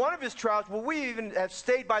went through one of his trials, would we even have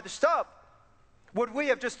stayed by the stub? Would we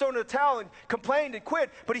have just thrown in the towel and complained and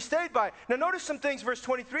quit? But he stayed by it. Now notice some things verse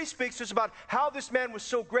 23 speaks to us about how this man was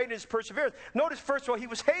so great in his perseverance. Notice first of all, he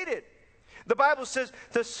was hated. The Bible says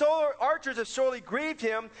the archers have sorely grieved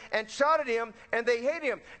him and shot at him, and they hate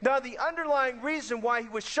him. Now the underlying reason why he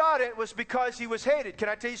was shot at was because he was hated. Can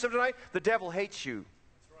I tell you something tonight? The devil hates you.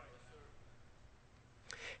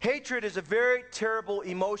 Hatred is a very terrible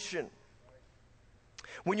emotion.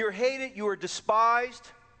 When you're hated, you are despised,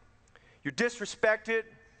 you're disrespected,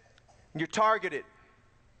 and you're targeted.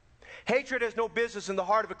 Hatred has no business in the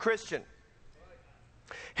heart of a Christian.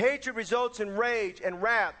 Hatred results in rage and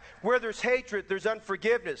wrath. Where there's hatred, there's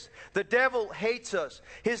unforgiveness. The devil hates us.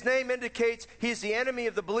 His name indicates he's the enemy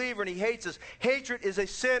of the believer and he hates us. Hatred is a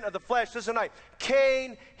sin of the flesh. Listen tonight.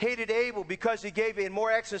 Cain hated Abel because he gave a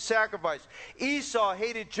more excellent sacrifice. Esau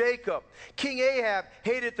hated Jacob. King Ahab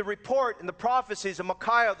hated the report and the prophecies of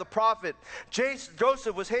Micaiah the prophet.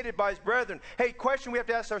 Joseph was hated by his brethren. Hey, question we have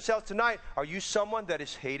to ask ourselves tonight. Are you someone that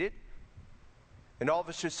is hated? And all of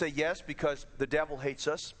us should say yes, because the devil hates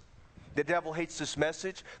us. The devil hates this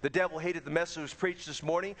message. The devil hated the message that was preached this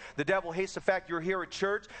morning. The devil hates the fact you're here at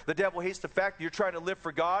church. The devil hates the fact that you're trying to live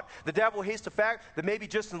for God. The devil hates the fact that maybe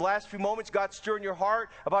just in the last few moments God's stirring your heart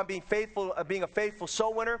about being faithful, being a faithful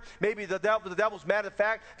soul winner. Maybe the devil's mad at the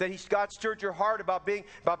fact that God stirred your heart about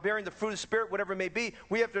bearing the fruit of the Spirit, whatever it may be.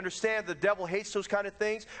 We have to understand the devil hates those kind of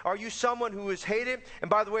things. Are you someone who is hated? And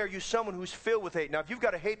by the way, are you someone who's filled with hate? Now, if you've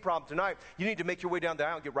got a hate problem tonight, you need to make your way down the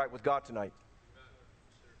aisle and get right with God tonight.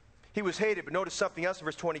 He was hated, but notice something else in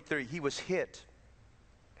verse 23. He was hit.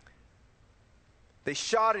 They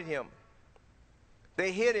shot at him.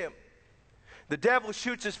 They hit him. The devil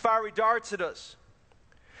shoots his fiery darts at us.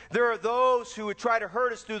 There are those who would try to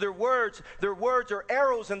hurt us through their words. Their words are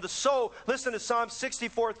arrows in the soul. Listen to Psalm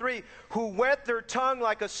 64:3. Who whet their tongue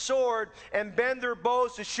like a sword and bend their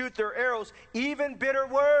bows to shoot their arrows, even bitter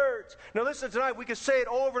words. Now listen, tonight we can say it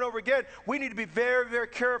over and over again. We need to be very, very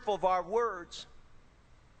careful of our words.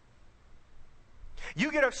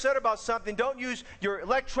 You get upset about something, don't use your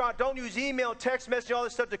electron, don't use email, text message, all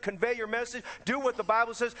this stuff to convey your message. Do what the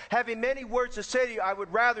Bible says. Having many words to say to you, I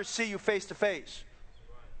would rather see you face to face.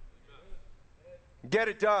 Get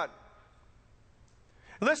it done.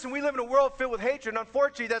 Listen, we live in a world filled with hatred, and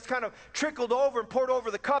unfortunately that's kind of trickled over and poured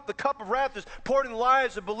over the cup. The cup of wrath is poured in the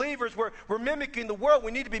lives of believers. We're mimicking the world.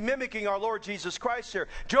 We need to be mimicking our Lord Jesus Christ here.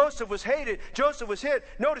 Joseph was hated. Joseph was hit.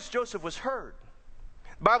 Notice Joseph was hurt.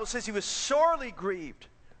 The Bible says he was sorely grieved.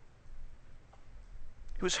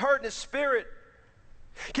 He was hurt in his spirit.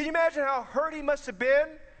 Can you imagine how hurt he must have been?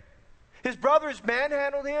 His brothers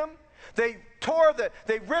manhandled him. They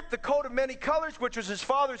ripped the coat of many colors, which was his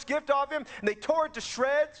father's gift of him, and they tore it to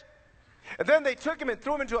shreds. And then they took him and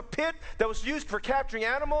threw him into a pit that was used for capturing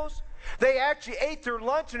animals. They actually ate their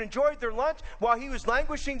lunch and enjoyed their lunch while he was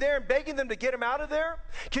languishing there and begging them to get him out of there.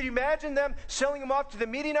 Can you imagine them selling him off to the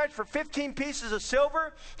Midianites for 15 pieces of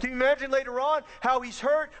silver? Can you imagine later on how he's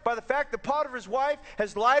hurt by the fact that Potiphar's wife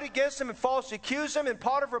has lied against him and falsely accused him, and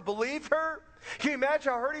Potiphar believed her? Can you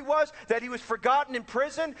imagine how hurt he was, that he was forgotten in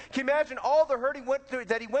prison? Can you imagine all the hurt he went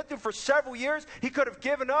through for several years? He could have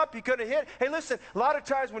given up. He could have hit. Hey, listen, a lot of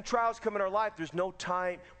times when trials come in our life, there's no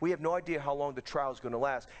time. We have no idea how long the trial is going to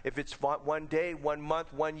last. If it's 1 day, 1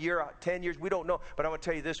 month, 1 year, 10 years, we don't know. But I'm going to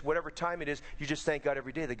tell you this, whatever time it is, you just thank God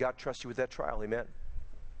every day that God trusts you with that trial. Amen.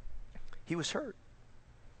 He was hurt.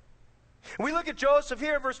 We look at Joseph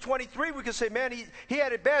here in verse 23, we can say, man, he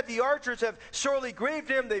had it bad. The archers have sorely grieved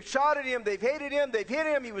him. They've shot at him. They've hated him. They've hit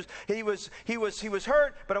him. He was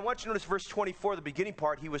hurt. But I want you to notice verse 24, the beginning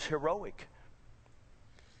part, he was heroic.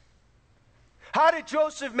 How did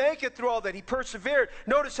Joseph make it through all that? He persevered.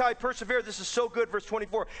 Notice how he persevered. This is so good, verse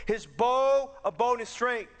 24. His bow abode in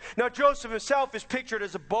strength. Now, Joseph himself is pictured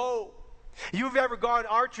as a bow. You've ever gone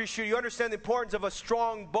archery shooting, you understand the importance of a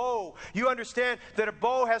strong bow. You understand that a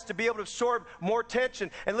bow has to be able to absorb more tension.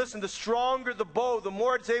 And listen, the stronger the bow, the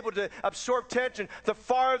more it's able to absorb tension, the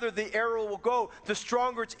farther the arrow will go, the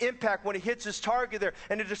stronger its impact when it hits its target there.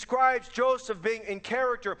 And it describes Joseph being in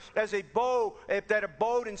character as a bow that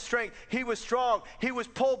abode in strength. He was strong. He was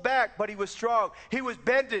pulled back, but he was strong. He was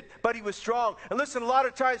bended, but he was strong. And listen, a lot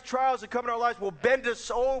of times trials that come in our lives will bend us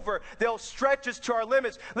over. They'll stretch us to our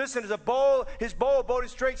limits. Listen, as a bow, his bow abode in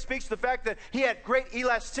strength speaks to the fact that he had great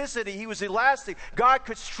elasticity. He was elastic. God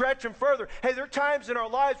could stretch him further. Hey, there are times in our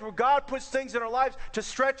lives where God puts things in our lives to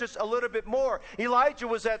stretch us a little bit more. Elijah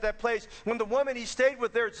was at that place when the woman he stayed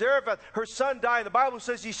with there at Zarephath, her son died. The Bible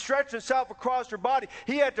says he stretched himself across her body.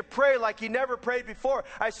 He had to pray like he never prayed before.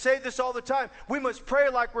 I say this all the time. We must pray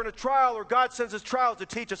like we're in a trial, or God sends us trials to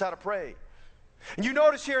teach us how to pray. And you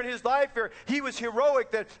notice here in his life here, he was heroic,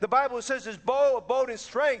 that the Bible says his bow abode in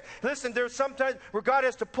strength. Listen, there's sometimes where God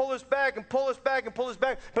has to pull us back and pull us back and pull us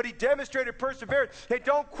back, but he demonstrated perseverance. Hey,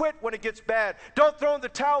 don't quit when it gets bad. Don't throw in the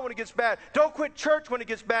towel when it gets bad. Don't quit church when it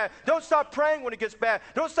gets bad. Don't stop praying when it gets bad.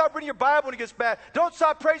 Don't stop reading your Bible when it gets bad. Don't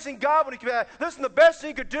stop praising God when it gets bad. Listen, the best thing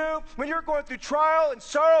you could do when you're going through trial and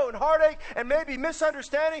sorrow and heartache and maybe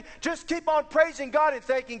misunderstanding, just keep on praising God and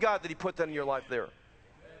thanking God that he put that in your life there.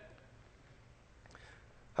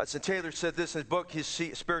 Hudson Taylor said this in his book, his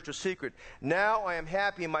Spiritual Secret. Now I am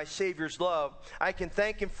happy in my Savior's love. I can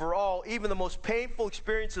thank him for all, even the most painful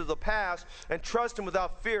experiences of the past, and trust him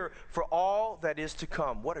without fear for all that is to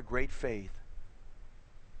come. What a great faith.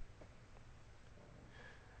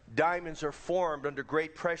 Diamonds are formed under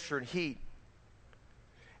great pressure and heat.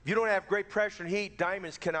 If you don't have great pressure and heat,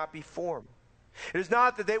 diamonds cannot be formed. It is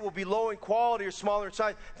not that they will be low in quality or smaller in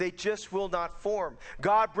size. They just will not form.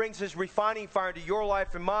 God brings His refining fire into your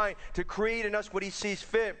life and mine to create in us what He sees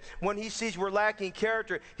fit. When He sees we're lacking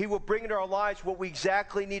character, He will bring into our lives what we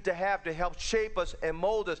exactly need to have to help shape us and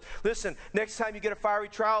mold us. Listen, next time you get a fiery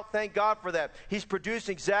trial, thank God for that. He's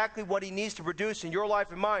producing exactly what He needs to produce in your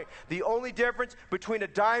life and mine. The only difference between a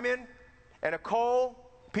diamond and a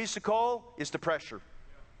piece of coal, is the pressure.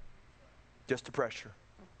 Just the pressure.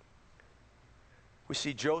 We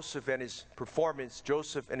see Joseph and his performance,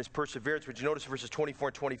 Joseph and his perseverance. Would you notice verses 24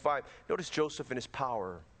 and 25? Notice Joseph and his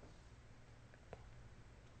power.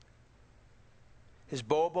 His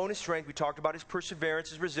bow bone, his strength. We talked about his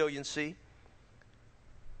perseverance, his resiliency.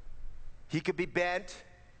 He could be bent.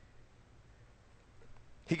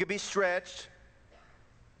 He could be stretched.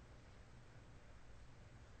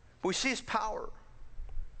 But we see his power.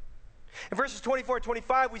 In verses 24 and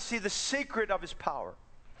 25, we see the secret of his power.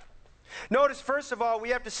 Notice, first of all, we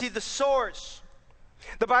have to see the source.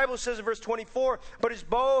 The Bible says in verse 24, but his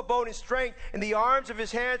bow, bone, and strength, and the arms of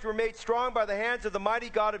his hands were made strong by the hands of the mighty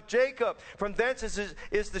God of Jacob. From thence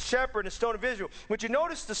is the shepherd and the stone of Israel. Would you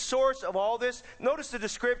notice the source of all this? Notice the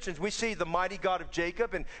descriptions. We see the mighty God of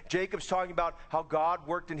Jacob, and Jacob's talking about how God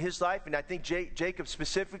worked in his life. And I think Jacob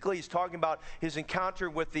specifically is talking about his encounter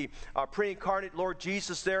with the pre-incarnate Lord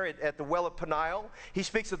Jesus there at the well of Peniel. He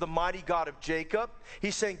speaks of the mighty God of Jacob.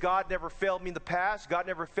 He's saying God never failed me in the past, God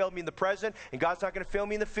never failed me in the present, and God's not going to fail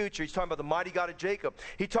me in the future. He's talking about the mighty God of Jacob.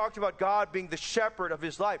 He talked about God being the shepherd of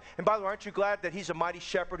his life. And by the way, aren't you glad that He's a mighty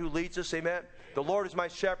shepherd who leads us? Amen. The Lord is my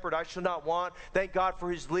shepherd, I shall not want. Thank God for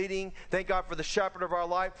His leading. Thank God for the shepherd of our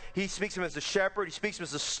life. He speaks of Him as the shepherd. He speaks of Him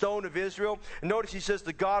as the stone of Israel. And notice He says,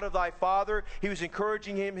 the God of thy father. He was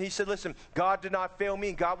encouraging him. He said, listen, God did not fail me,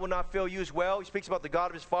 and God will not fail you as well. He speaks about the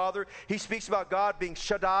God of his father. He speaks about God being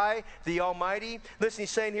Shaddai, the Almighty. Listen,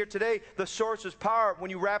 He's saying here today, the source of power, when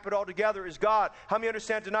you wrap it all together, is God. How many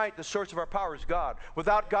understand tonight the source of our power is God?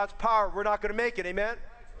 Without God's power, we're not going to make it. Amen?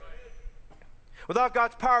 Without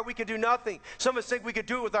God's power, we can do nothing. Some of us think we could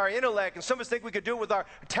do it with our intellect, and some of us think we could do it with our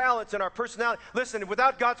talents and our personality. Listen,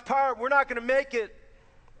 without God's power, we're not going to make it.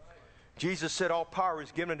 Jesus said, all power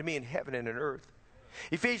is given unto me in heaven and in earth.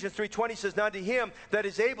 Ephesians 3:20 says, now to Him that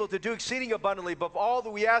is able to do exceeding abundantly above all that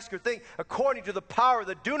we ask or think, according to the power,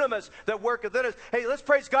 the dunamis that worketh in us. Hey, let's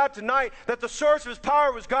praise God tonight that the source of His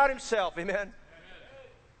power was God Himself. Amen?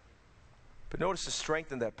 But notice the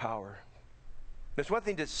strength in that power. There's one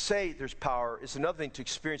thing to say there's power. It's another thing to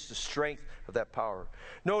experience the strength of that power.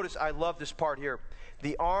 Notice, I love this part here.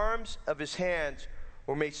 The arms of His hands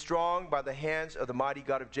were made strong by the hands of the mighty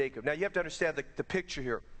God of Jacob. Now, you have to understand the picture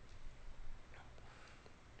here.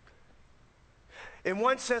 In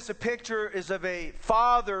one sense, the picture is of a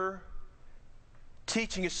father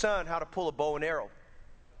teaching his son how to pull a bow and arrow.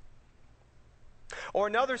 Or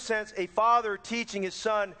in another sense, a father teaching his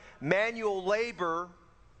son manual labor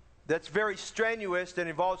that's very strenuous, that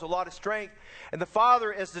involves a lot of strength. And the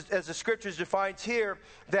father, as the scriptures defines here,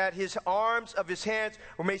 that his arms of his hands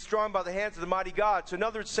were made strong by the hands of the mighty God. So in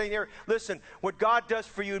other words, saying here, listen, what God does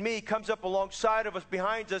for you and me, He comes up alongside of us,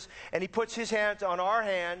 behind us, and He puts His hands on our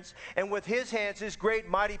hands. And with His hands, His great,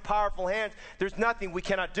 mighty, powerful hands, there's nothing we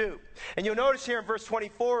cannot do. And you'll notice here in verse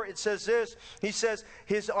 24, it says this. He says,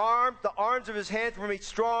 the arms of His hands were made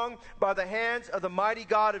strong by the hands of the mighty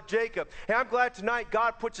God of Jacob. And I'm glad tonight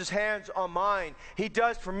God puts His hands on mine. He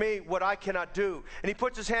does for me what I cannot do. And He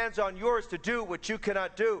puts His hands on yours to do what you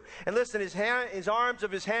cannot do. And listen, His arms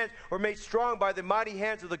of His hands were made strong by the mighty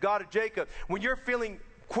hands of the God of Jacob. When you're feeling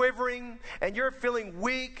quivering, and you're feeling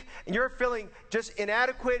weak, and you're feeling just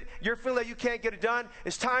inadequate, you're feeling that you can't get it done,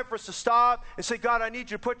 it's time for us to stop and say, God, I need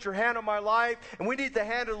you to put your hand on my life, and we need the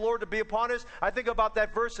hand of the Lord to be upon us. I think about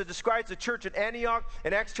that verse that describes the church at Antioch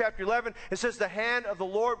in Acts chapter 11. It says the hand of the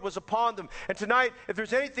Lord was upon them. And tonight, if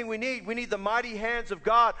there's anything we need the mighty hands of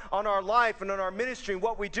God on our life and on our ministry and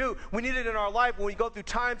what we do. We need it in our life when we go through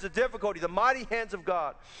times of difficulty, the mighty hands of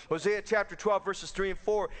God. Hosea chapter 12, verses 3 and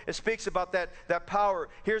 4, it speaks about that power.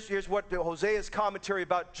 Here's what Hosea's commentary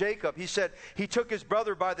about Jacob. He said, he took his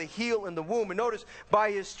brother by the heel in the womb. And notice,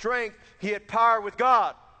 by his strength, he had power with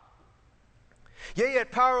God. Yea, he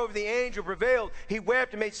had power over the angel, prevailed. He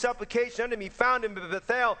wept and made supplication unto him. He found him in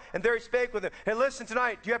Bethel, and there he spake with him. And listen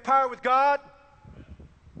tonight, do you have power with God?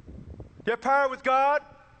 Do you have power with God?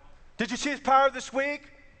 Did you see His power this week?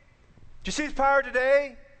 Did you see His power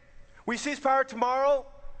today? Will you see His power tomorrow?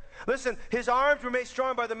 Listen, His arms were made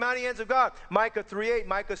strong by the mighty hands of God. Micah 3:8,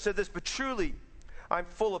 Micah said this, but truly I'm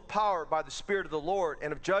full of power by the Spirit of the Lord,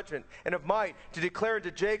 and of judgment, and of might, to declare unto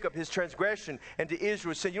Jacob his transgression, and to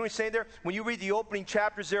Israel his sin. You know what he's saying there? When you read the opening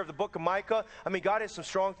chapters there of the book of Micah, I mean, God has some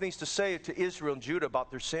strong things to say to Israel and Judah about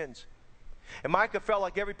their sins. And Micah felt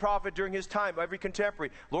like every prophet during his time, every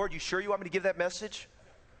contemporary. Lord, you sure you want me to give that message?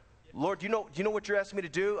 Lord, do you know what you're asking me to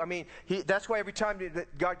do? I mean, that's why every time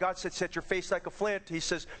God said, set your face like a flint, he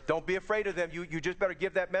says, don't be afraid of them. You just better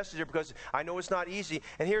give that message because I know it's not easy.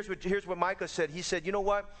 And here's what Micah said. He said, you know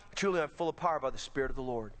what? Truly, I'm full of power by the Spirit of the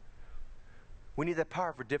Lord. We need that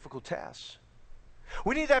power for difficult tasks.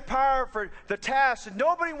 We need that power for the tasks that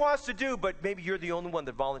nobody wants to do, but maybe you're the only one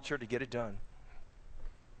that volunteered to get it done.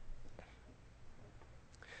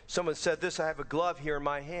 Someone said this, I have a glove here in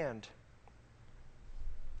my hand.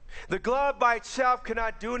 The glove by itself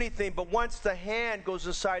cannot do anything, but once the hand goes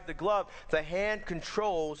inside the glove, the hand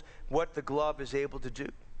controls what the glove is able to do.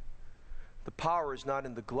 The power is not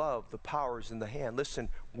in the glove, the power is in the hand. Listen,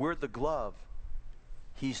 we're the glove,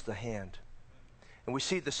 he's the hand. And we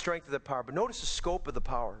see the strength of the power, but notice the scope of the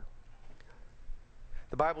power.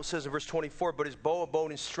 The Bible says in verse 24, but his bow and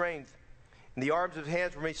bone and strength, and the arms of his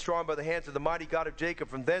hands were made strong by the hands of the mighty God of Jacob.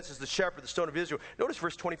 From thence is the shepherd, the stone of Israel. Notice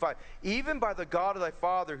verse 25. Even by the God of thy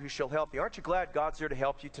father who shall help thee. Aren't you glad God's there to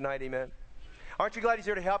help you tonight? Amen. Aren't you glad he's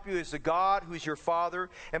there to help you as the God who's your father?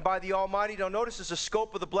 And by the Almighty. Now notice the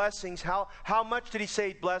scope of the blessings. How much did he say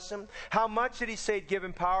he'd bless him? How much did he say he'd give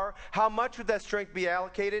him power? How much would that strength be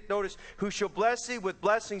allocated? Notice, who shall bless thee with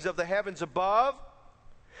blessings of the heavens above,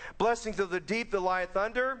 blessings of the deep that lieth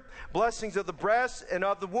under, blessings of the breast and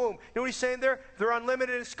of the womb. You know what he's saying there? They're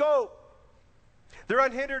unlimited in scope. They're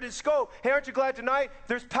unhindered in scope. Hey, aren't you glad tonight?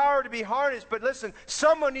 There's power to be harnessed, but listen,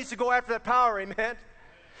 someone needs to go after that power, amen?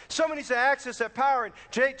 Someone needs to access that power. And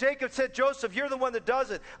Jacob said, Joseph, you're the one that does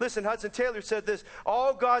it. Listen, Hudson Taylor said this,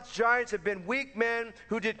 all God's giants have been weak men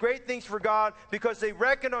who did great things for God because they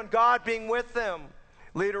reckoned on God being with them.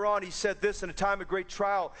 Later on, he said this in a time of great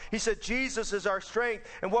trial. He said, Jesus is our strength,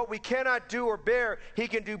 and what we cannot do or bear, he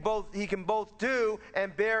can do both. He can both do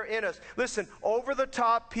and bear in us. Listen,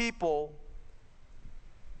 over-the-top people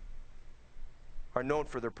are known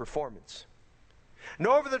for their performance. And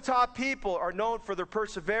over-the-top people are known for their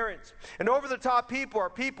perseverance. And over-the-top people are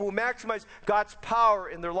people who maximize God's power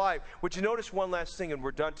in their life. Would you notice one last thing, and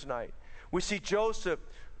we're done tonight? We see Joseph,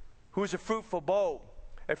 who's a fruitful bow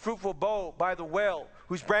by the well,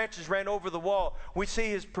 whose branches ran over the wall. We see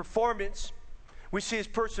his performance. We see his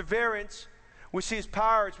perseverance. We see his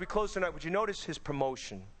power as we close tonight. Would you notice his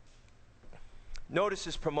promotion? Notice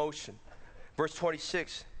his promotion. Verse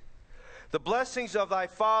 26. The blessings of thy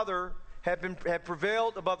father have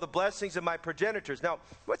prevailed above the blessings of my progenitors. Now,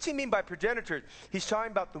 what's he mean by progenitors? He's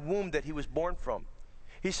talking about the womb that he was born from.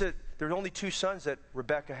 He said there were only two sons that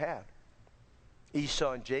Rebekah had,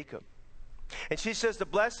 Esau and Jacob. And she says the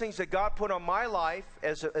blessings that God put on my life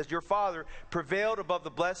as your father prevailed above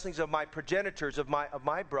the blessings of my progenitors, of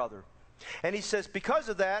my brother. And he says because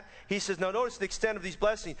of that, he says, now notice the extent of these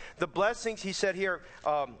blessings. The blessings, he said here,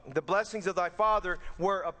 the blessings of thy father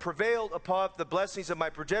were prevailed above the blessings of my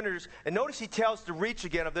progenitors. And notice he tells the reach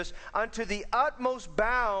again of this, unto the utmost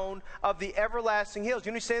bound of the everlasting hills.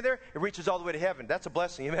 You know what he's saying there? It reaches all the way to heaven. That's a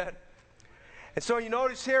blessing, amen? And so you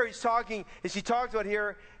notice here, he's talking, as he talks about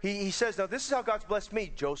here, he says, now this is how God's blessed me,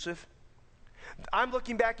 Joseph. I'm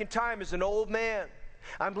looking back in time as an old man.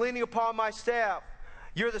 I'm leaning upon my staff.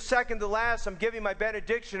 You're the second to last I'm giving my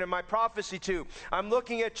benediction and my prophecy to. I'm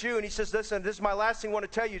looking at you, and he says, listen, this is my last thing I want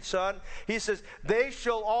to tell you, son. He says, they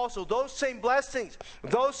shall also, those same blessings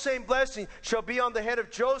shall be on the head of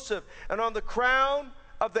Joseph and on the crown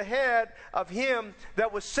of the head of him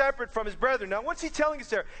that was separate from his brethren. Now, what's he telling us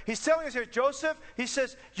there? He's telling us here, Joseph, he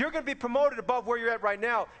says, you're going to be promoted above where you're at right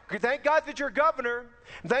now. Thank God that you're governor.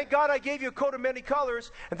 Thank God I gave you a coat of many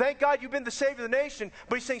colors. And thank God you've been the savior of the nation.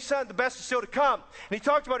 But he's saying, son, the best is still to come. And he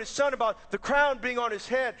talked about his son, about the crown being on his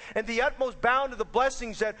head and the utmost bound of the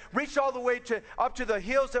blessings that reached all the way up to the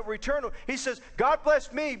hills that were eternal. He says, God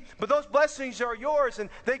blessed me, but those blessings are yours, and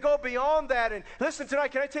they go beyond that. And listen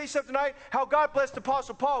tonight, can I tell you something tonight? How God blessed the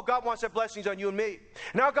Apostle Paul, God wants that blessings on you and me.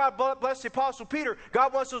 And how God blessed the Apostle Peter,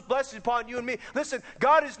 God wants those blessings upon you and me. Listen,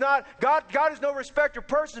 God is no respecter of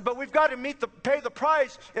persons, but we've got to pay the price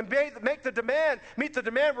and meet the demand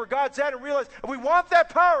where God's at, and realize if we want that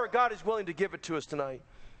power, God is willing to give it to us tonight.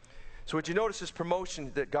 So would you notice this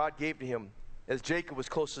promotion that God gave to him as Jacob was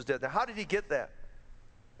close to his death? Now, how did he get that?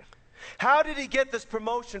 How did he get this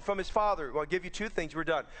promotion from his father? Well, I'll give you two things. We're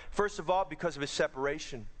done. First of all, because of his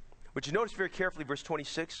separation. Would you notice very carefully verse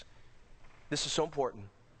 26? This is so important.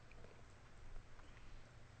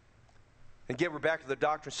 And again, we're back to the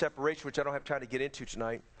doctrine of separation, which I don't have time to get into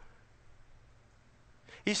tonight.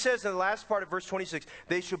 He says in the last part of verse 26,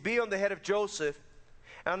 they shall be on the head of Joseph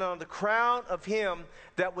and on the crown of him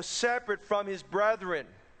that was separate from his brethren.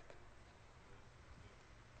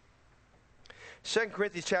 2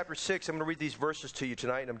 Corinthians chapter 6, I'm going to read these verses to you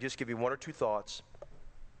tonight, and I'm just give you one or two thoughts.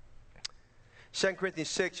 2 Corinthians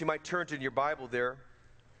 6, you might turn to in your Bible there.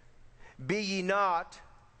 Be ye not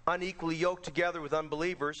unequally yoked together with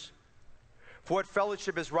unbelievers. For what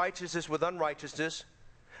fellowship is righteousness with unrighteousness?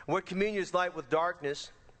 What communion is light with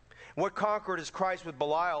darkness? What concord is Christ with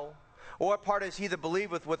Belial? Or what part is he that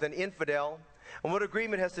believeth with an infidel? And what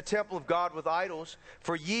agreement has the temple of God with idols?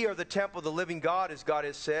 For ye are the temple of the living God, as God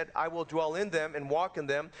has said, I will dwell in them and walk in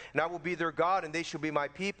them, and I will be their God, and they shall be my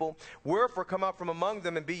people. Wherefore come out from among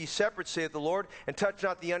them, and be ye separate, saith the Lord, and touch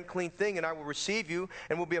not the unclean thing, and I will receive you,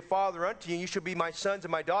 and will be a father unto you, and you shall be my sons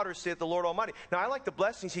and my daughters, saith the Lord Almighty. Now I like the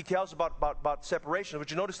blessings he tells about separation. But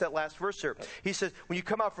you notice that last verse here. He says, when you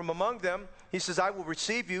come out from among them, he says, I will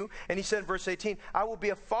receive you. And he said in verse 18, I will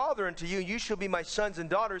be a father unto you, and you shall be my sons and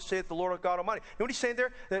daughters, saith the Lord God Almighty. You know what he's saying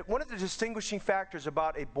there? That one of the distinguishing factors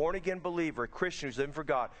about a born-again believer, a Christian who's living for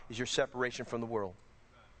God, is your separation from the world.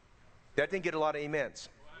 That didn't get a lot of amens.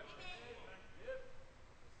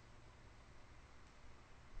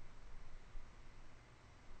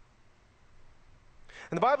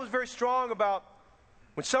 And the Bible is very strong about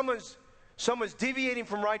when someone's deviating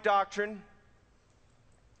from right doctrine,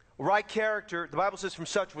 right character, the Bible says, from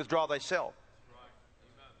such withdraw thyself.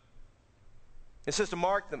 It says to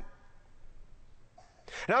mark them.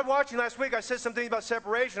 And I was watching last week, I said some things about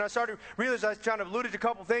separation. I started to realize I was trying to allude to a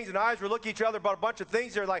couple things, and eyes were looking at each other about a bunch of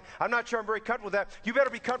things. They're like, I'm not sure I'm very comfortable with that. You better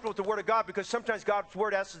be comfortable with the Word of God, because sometimes God's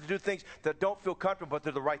Word asks us to do things that don't feel comfortable, but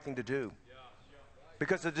they're the right thing to do.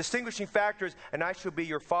 Because the distinguishing factor is, and I shall be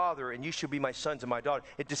your father, and you shall be my sons and my daughters.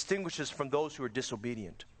 It distinguishes from those who are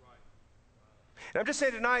disobedient. And I'm just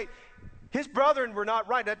saying tonight, his brethren were not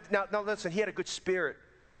right. Now listen, he had a good spirit.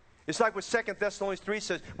 It's like what 2 Thessalonians 3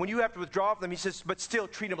 says, when you have to withdraw from them, he says, but still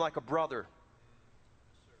treat him like a brother.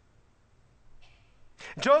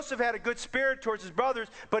 Joseph had a good spirit towards his brothers,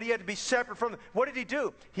 but he had to be separate from them. What did he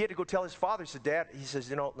do? He had to go tell his father. He said, Dad, he says,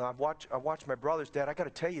 you know, I watch my brothers. Dad, I got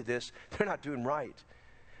to tell you this. They're not doing right.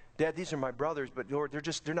 Dad, these are my brothers, but Lord,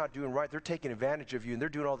 they're not doing right. They're taking advantage of you, and they're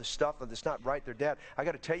doing all this stuff that's not right. They're Dad, I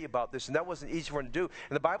got to tell you about this. And that wasn't easy for him to do.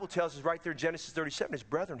 And the Bible tells us right there in Genesis 37, his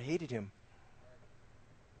brethren hated him.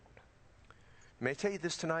 May I tell you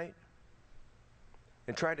this tonight?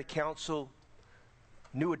 In trying to counsel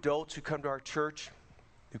new adults who come to our church,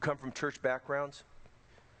 who come from church backgrounds,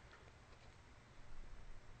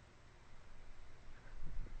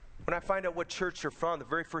 when I find out what church they're from, the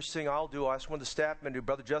very first thing I'll do, I'll ask one of the staff members,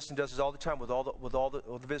 Brother Justin does this all the time with all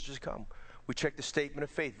the visitors who come. We check the statement of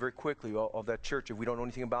faith very quickly of that church if we don't know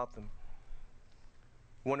anything about them.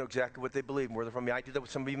 We want to know exactly what they believe and where they're from. I do that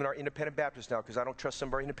with some of even our independent Baptists now, because I don't trust some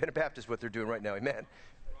of our independent Baptists what they're doing right now. Amen.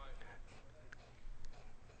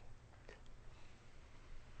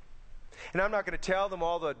 And I'm not going to tell them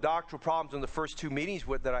all the doctrinal problems in the first two meetings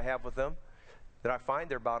that I have with them, that I find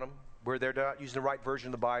there about them, where they're not using the right version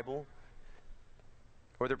of the Bible,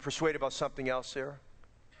 or they're persuaded about something else there.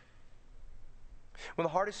 One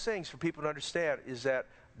of the hardest things for people to understand is that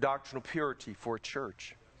doctrinal purity for a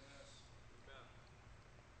church.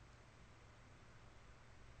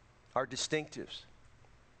 Our distinctives.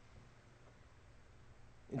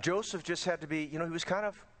 And Joseph just had to be, he was kind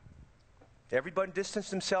of, everybody distanced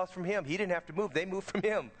themselves from him. He didn't have to move. They moved from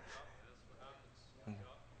him.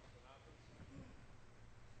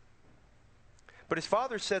 But his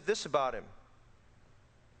father said this about him.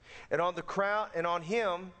 And on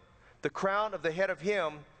him, the crown of the head of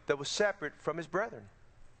him that was separate from his brethren.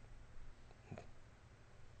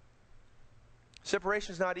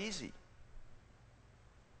 Separation is not easy.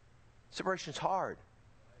 Separation is hard.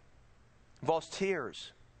 Involves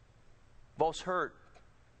tears. Involves hurt.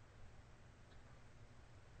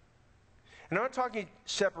 And I'm not talking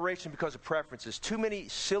separation because of preferences. Too many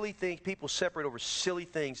silly things, people separate over silly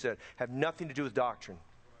things that have nothing to do with doctrine.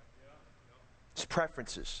 It's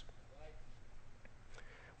preferences.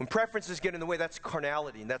 When preferences get in the way, that's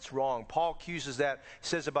carnality, and that's wrong. Paul accuses that,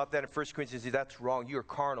 says about that in 1 Corinthians, that's wrong. You're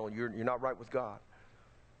carnal, and you're not right with God.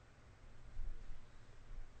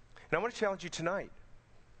 And I want to challenge you tonight.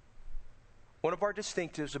 One of our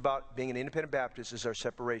distinctives about being an independent Baptist is our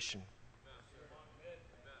separation.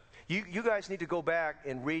 You guys need to go back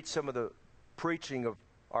and read some of the preaching of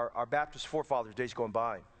our Baptist forefathers days going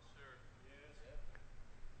by.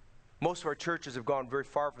 Most of our churches have gone very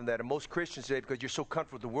far from that. And most Christians today, because you're so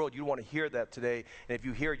comfortable with the world, you don't want to hear that today. And if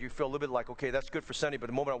you hear it, you feel a little bit like, okay, that's good for Sunday, but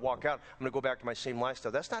the moment I walk out, I'm going to go back to my same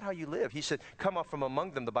lifestyle. That's not how you live. He said, come up from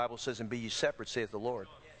among them, the Bible says, and be ye separate, saith the Lord.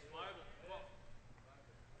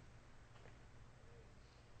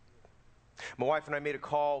 My wife and I made a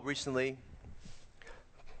call recently.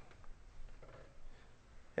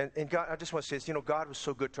 And God, I just want to say this, you know, God was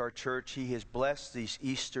so good to our church. He has blessed this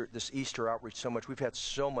Easter outreach so much. We've had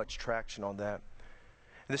so much traction on that.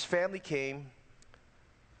 And this family came.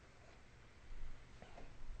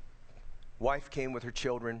 Wife came with her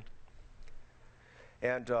children.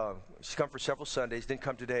 And she's come for several Sundays, didn't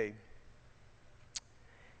come today.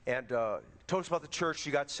 And told us about the church she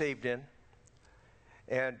got saved in.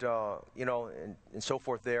 And, you know, and so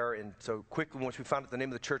forth there. And so quickly, once we found out the name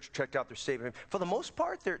of the church, checked out their statement. For the most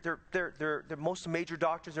part, they're most major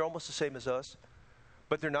doctrines. They're almost the same as us.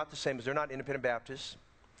 But they're not the same as, they're not independent Baptists.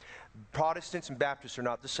 Protestants and Baptists are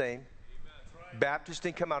not the same. Baptists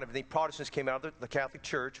didn't come out of everything. Protestants came out of the Catholic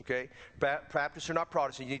Church, okay? Baptists are not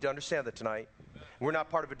Protestants. You need to understand that tonight. We're not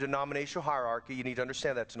part of a denominational hierarchy. You need to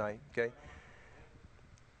understand that tonight, okay?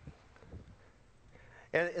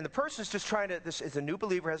 And the person's just trying to, this is a new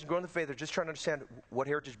believer, hasn't grown in the faith, they're just trying to understand what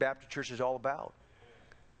Heritage Baptist Church is all about.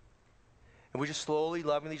 And we just slowly,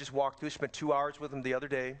 lovingly just walked through, spent 2 hours with them the other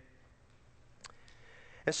day.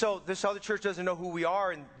 And so this other church doesn't know who we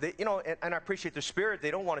are, and they, you know, and I appreciate their spirit.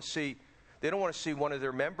 They don't want to see one of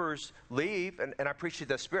their members leave, and I appreciate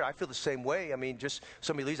that spirit. I feel the same way. I mean, just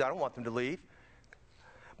somebody leaves, I don't want them to leave.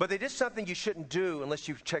 But they did something you shouldn't do unless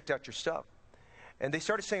you've checked out your stuff. And they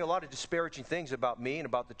started saying a lot of disparaging things about me and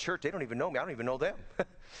about the church. They don't even know me. I don't even know them.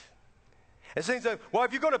 And things like, well,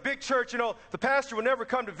 if you go to a big church, you know, the pastor will never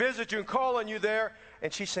come to visit you and call on you there.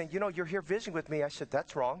 And she's saying, you know, you're here visiting with me. I said,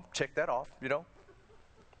 that's wrong. Check that off, you know.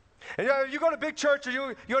 And you go to a big church,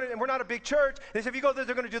 and we're not a big church. They said, if you go there,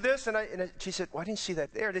 they're going to do this. And she said, well, I didn't see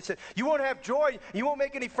that there. They said, you won't have joy. You won't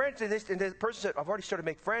make any friends. And the person said, I've already started to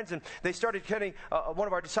make friends. And they started attending one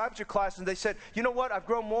of our discipleship classes. And they said, you know what? I've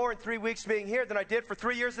grown more in 3 weeks being here than I did for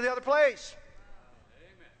 3 years at the other place.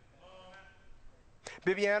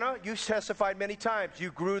 Amen. Bibiana, you testified many times.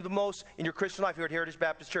 You grew the most in your Christian life here at Heritage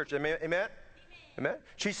Baptist Church. Amen? Amen? Amen.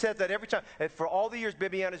 She said that every time. And for all the years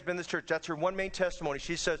Bibiana has been in this church, that's her one main testimony.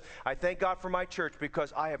 She says, I thank God for my church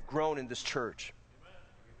because I have grown in this church. Amen.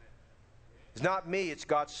 It's not me, it's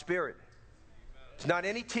God's Spirit. Amen. It's not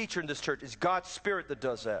any teacher in this church. It's God's Spirit that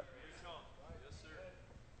does that.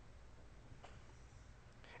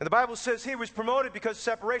 And the Bible says he was promoted because of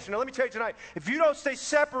separation. Now let me tell you tonight, if you don't stay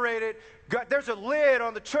separated, God, there's a lid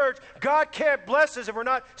on the church. God can't bless us if we're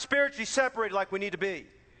not spiritually separated like we need to be.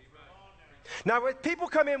 Now, when people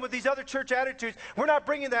come in with these other church attitudes, we're not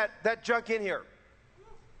bringing that junk in here.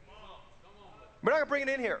 We're not going to bring it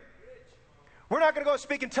in here. We're not going to go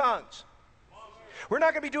speak in tongues. We're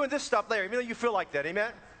not going to be doing this stuff later, even though you feel like that.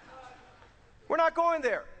 Amen? We're not going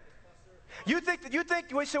there. You think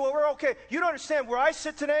we say, well, we're okay. You don't understand where I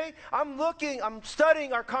sit today. I'm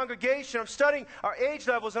studying our congregation. I'm studying our age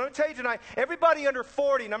levels. And I'm going to tell you tonight, everybody under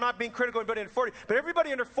 40, and I'm not being critical of anybody under 40, but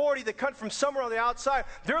everybody under 40 that comes from somewhere on the outside,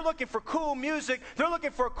 they're looking for cool music. They're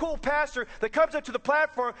looking for a cool pastor that comes up to the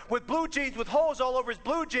platform with blue jeans, with holes all over his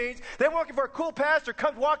blue jeans. They're looking for a cool pastor,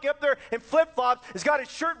 comes walking up there in flip-flops, has got his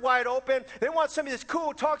shirt wide open. They want somebody that's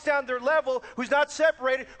cool, talks down their level, who's not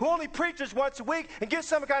separated, who only preaches once a week and gives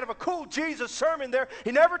some kind of a cool Jesus sermon there.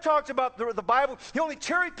 He never talks about the Bible. He only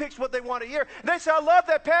cherry picks what they want to hear. And they say, I love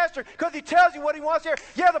that pastor because he tells you what he wants to hear.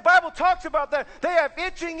 Yeah, the Bible talks about that. They have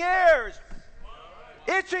itching ears.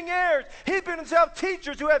 Itching ears. He's been himself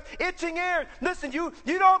teachers who have itching ears. Listen, you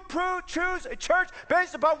don't choose a church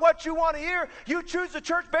based upon what you want to hear. You choose a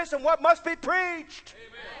church based on what must be preached.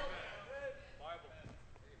 Amen.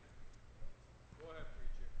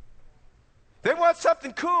 They want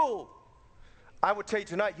something cool. I would tell you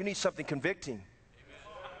tonight, you need something convicting.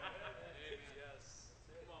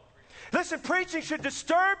 Listen, preaching should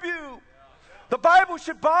disturb you. The Bible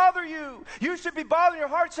should bother you. You should be bothering your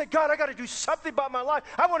heart and say, God, I got to do something about my life.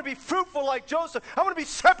 I want to be fruitful like Joseph. I want to be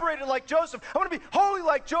separated like Joseph. I want to be holy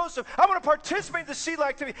like Joseph. I want to participate in the seed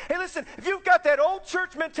activity. Hey, listen, if you've got that old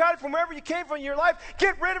church mentality from wherever you came from in your life,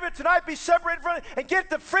 get rid of it tonight, be separated from it, and get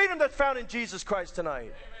the freedom that's found in Jesus Christ tonight.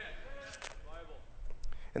 Amen.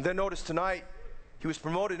 And then notice tonight, he was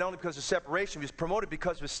promoted not only because of separation, he was promoted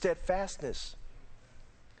because of his steadfastness.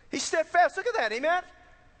 He's steadfast. Look at that, amen?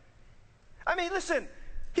 I mean, listen,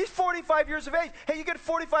 he's 45 years of age. Hey, you get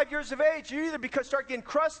 45 years of age, you either start getting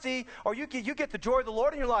crusty or you get the joy of the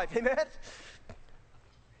Lord in your life, amen?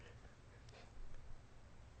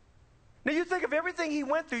 Now you think of everything he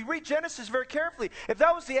went through. You read Genesis very carefully. If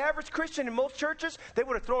that was the average Christian in most churches, they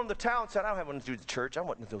would have thrown in the towel and said, I don't have nothing to do with the church. I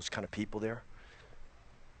want those kind of people there.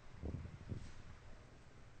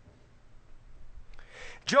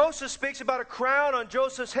 Joseph speaks about a crown on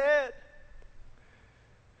Joseph's head.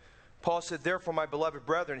 Paul said, therefore, my beloved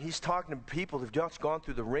brethren, he's talking to people who've just gone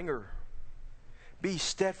through the ringer. Be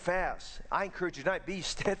steadfast. I encourage you tonight, be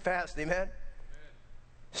steadfast. Amen?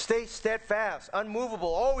 Stay steadfast, unmovable,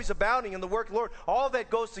 always abounding in the work of the Lord. All that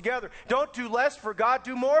goes together. Don't do less for God,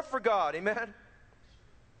 do more for God. Amen?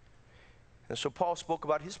 And so Paul spoke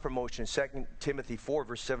about his promotion in 2 Timothy 4,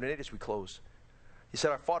 verse 7 and 8 as we close. He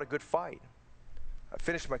said, I fought a good fight. I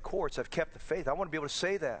finished my course. I've kept the faith. I want to be able to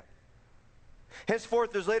say that.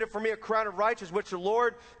 Henceforth there's laid up for me a crown of righteousness, which the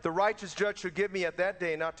Lord, the righteous judge, shall give me at that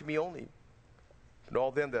day, and not to me only, but all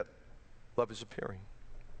them that love his appearing.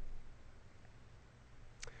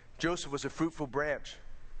 Joseph was a fruitful branch,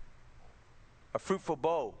 a fruitful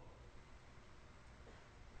bow,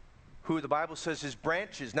 who the Bible says his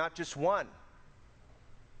branches, not just one.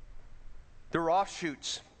 They're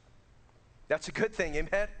offshoots. That's a good thing,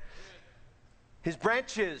 amen? His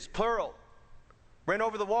branches, plural, ran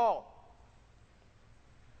over the wall.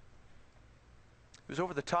 He was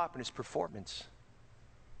over the top in his performance.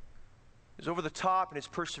 He was over the top in his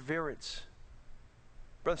perseverance.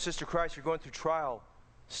 Brother and sister Christ, you're going through trial.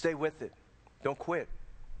 Stay with it. Don't quit.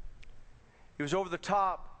 He was over the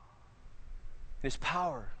top in his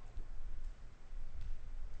power.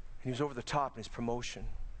 And he was over the top in his promotion.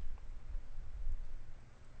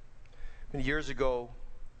 Many years ago,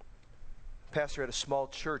 a pastor had a small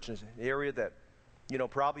church in an area that,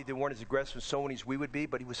 probably they weren't as aggressive as so many as we would be,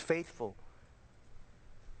 but he was faithful.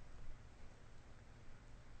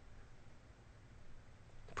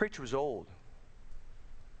 The preacher was old.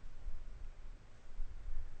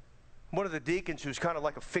 One of the deacons, who's kind of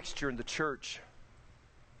like a fixture in the church,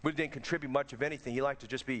 really didn't contribute much of anything. He liked to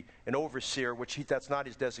just be an overseer, which that's not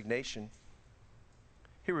his designation.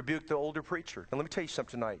 He rebuked the older preacher. Now let me tell you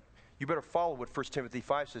something tonight. You better follow what 1 Timothy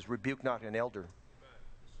 5 says, rebuke not an elder.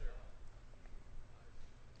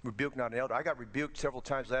 Rebuke not an elder. I got rebuked several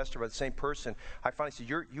times last year by the same person. I finally said,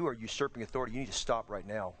 you are usurping authority. You need to stop right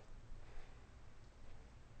now.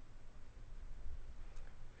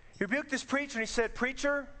 He rebuked this preacher and he said,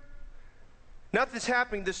 preacher, nothing's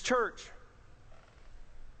happening in this church.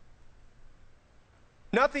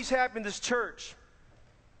 Nothing's happening in this church.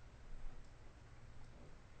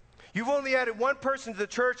 You've only added one person to the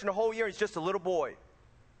church in a whole year. He's just a little boy.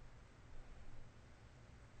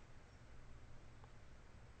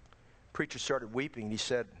 Preacher started weeping. He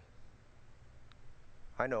said,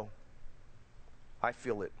 I know. I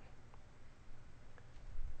feel it.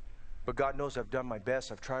 But God knows I've done my best.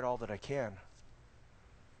 I've tried all that I can.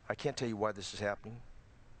 I can't tell you why this is happening.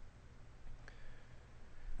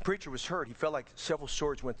 The preacher was hurt. He felt like several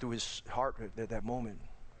swords went through his heart at that moment.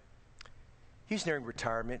 He's nearing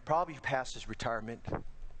retirement, probably past his retirement.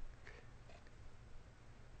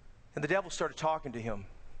 And the devil started talking to him.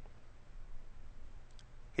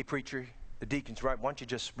 Hey, preacher, the deacon's right. Why don't you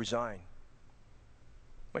just resign?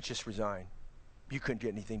 Why don't you just resign? You couldn't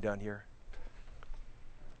get anything done here.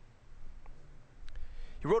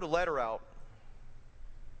 He wrote a letter out.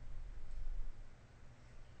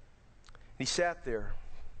 He sat there.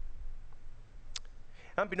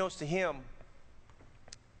 Unbeknownst to him,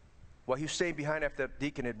 while he was staying behind after that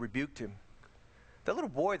deacon had rebuked him, that little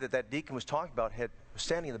boy that deacon was talking about was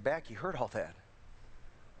standing in the back. He heard all that.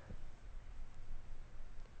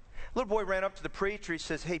 The little boy ran up to the preacher. He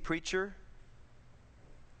says, hey, preacher.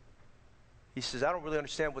 He says, I don't really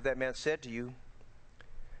understand what that man said to you.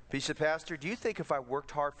 But he said, Pastor, do you think if I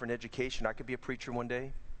worked hard for an education, I could be a preacher one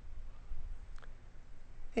day?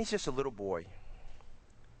 And he's just a little boy.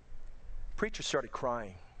 Preacher started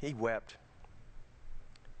crying. He wept.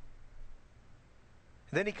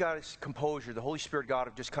 And then he got his composure. The Holy Spirit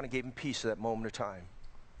God just kind of gave him peace at that moment of time.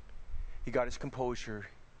 He got his composure.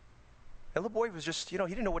 And the little boy was just, he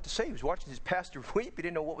didn't know what to say. He was watching his pastor weep. He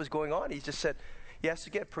didn't know what was going on. He just said, yes,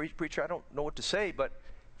 again, preacher, I don't know what to say, but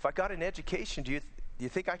if I got an education, do you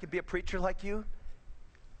think I could be a preacher like you?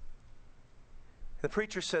 The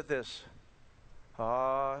preacher said this,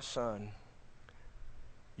 son,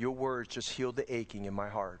 your words just healed the aching in my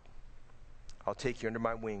heart. I'll take you under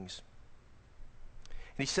my wings.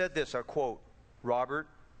 And he said this, I quote, Robert,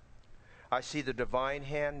 I see the divine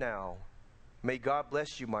hand now. May God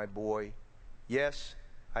bless you, my boy. Yes,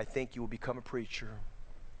 I think you will become a preacher.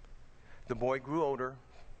 The boy grew older,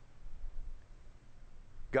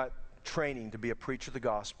 got training to be a preacher of the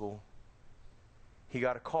gospel. He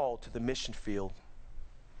got a call to the mission field.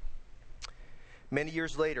 Many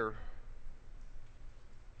years later,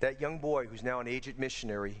 That young boy, who's now an aged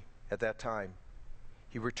missionary at that time,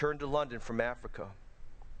 he returned to London from Africa.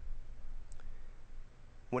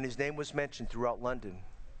 When his name was mentioned throughout London,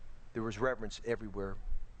 there was reverence everywhere.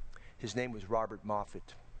 His name was Robert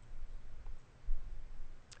Moffat.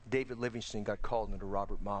 David Livingstone got called into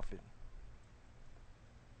Robert Moffat.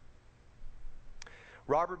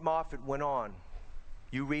 Robert Moffat went on.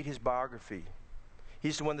 You read his biography.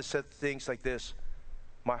 He's the one that said things like this: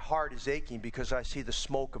 "My heart is aching because I see the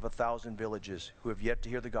smoke of 1,000 villages who have yet to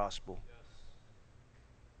hear the gospel."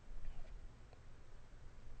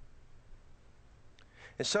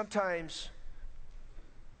 And sometimes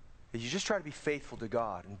you just try to be faithful to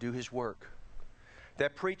God and do His work.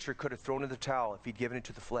 That preacher could have thrown in the towel if he'd given it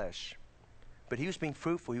to the flesh. But he was being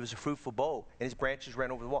fruitful. He was a fruitful bow, and his branches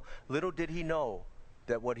ran over the wall. Little did he know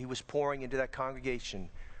that what he was pouring into that congregation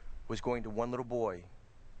was going to one little boy.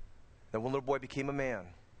 That one little boy became a man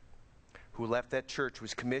who left that church,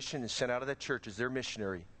 was commissioned and sent out of that church as their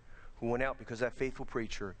missionary, who went out because of that faithful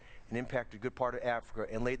preacher and impacted a good part of Africa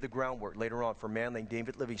and laid the groundwork later on for a man named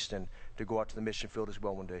David Livingstone to go out to the mission field as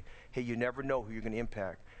well one day. Hey, you never know who you're going to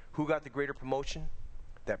impact. Who got the greater promotion?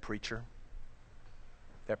 That preacher.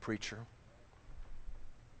 That preacher.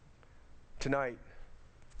 Tonight,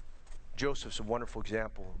 Joseph's a wonderful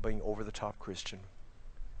example of being over-the-top Christian.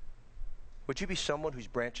 Would you be someone whose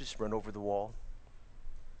branches run over the wall?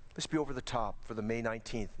 Let's be over the top for the May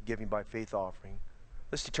 19th Giving by Faith offering.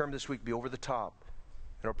 Let's determine this week to be over the top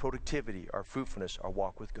in our productivity, our fruitfulness, our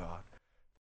walk with God.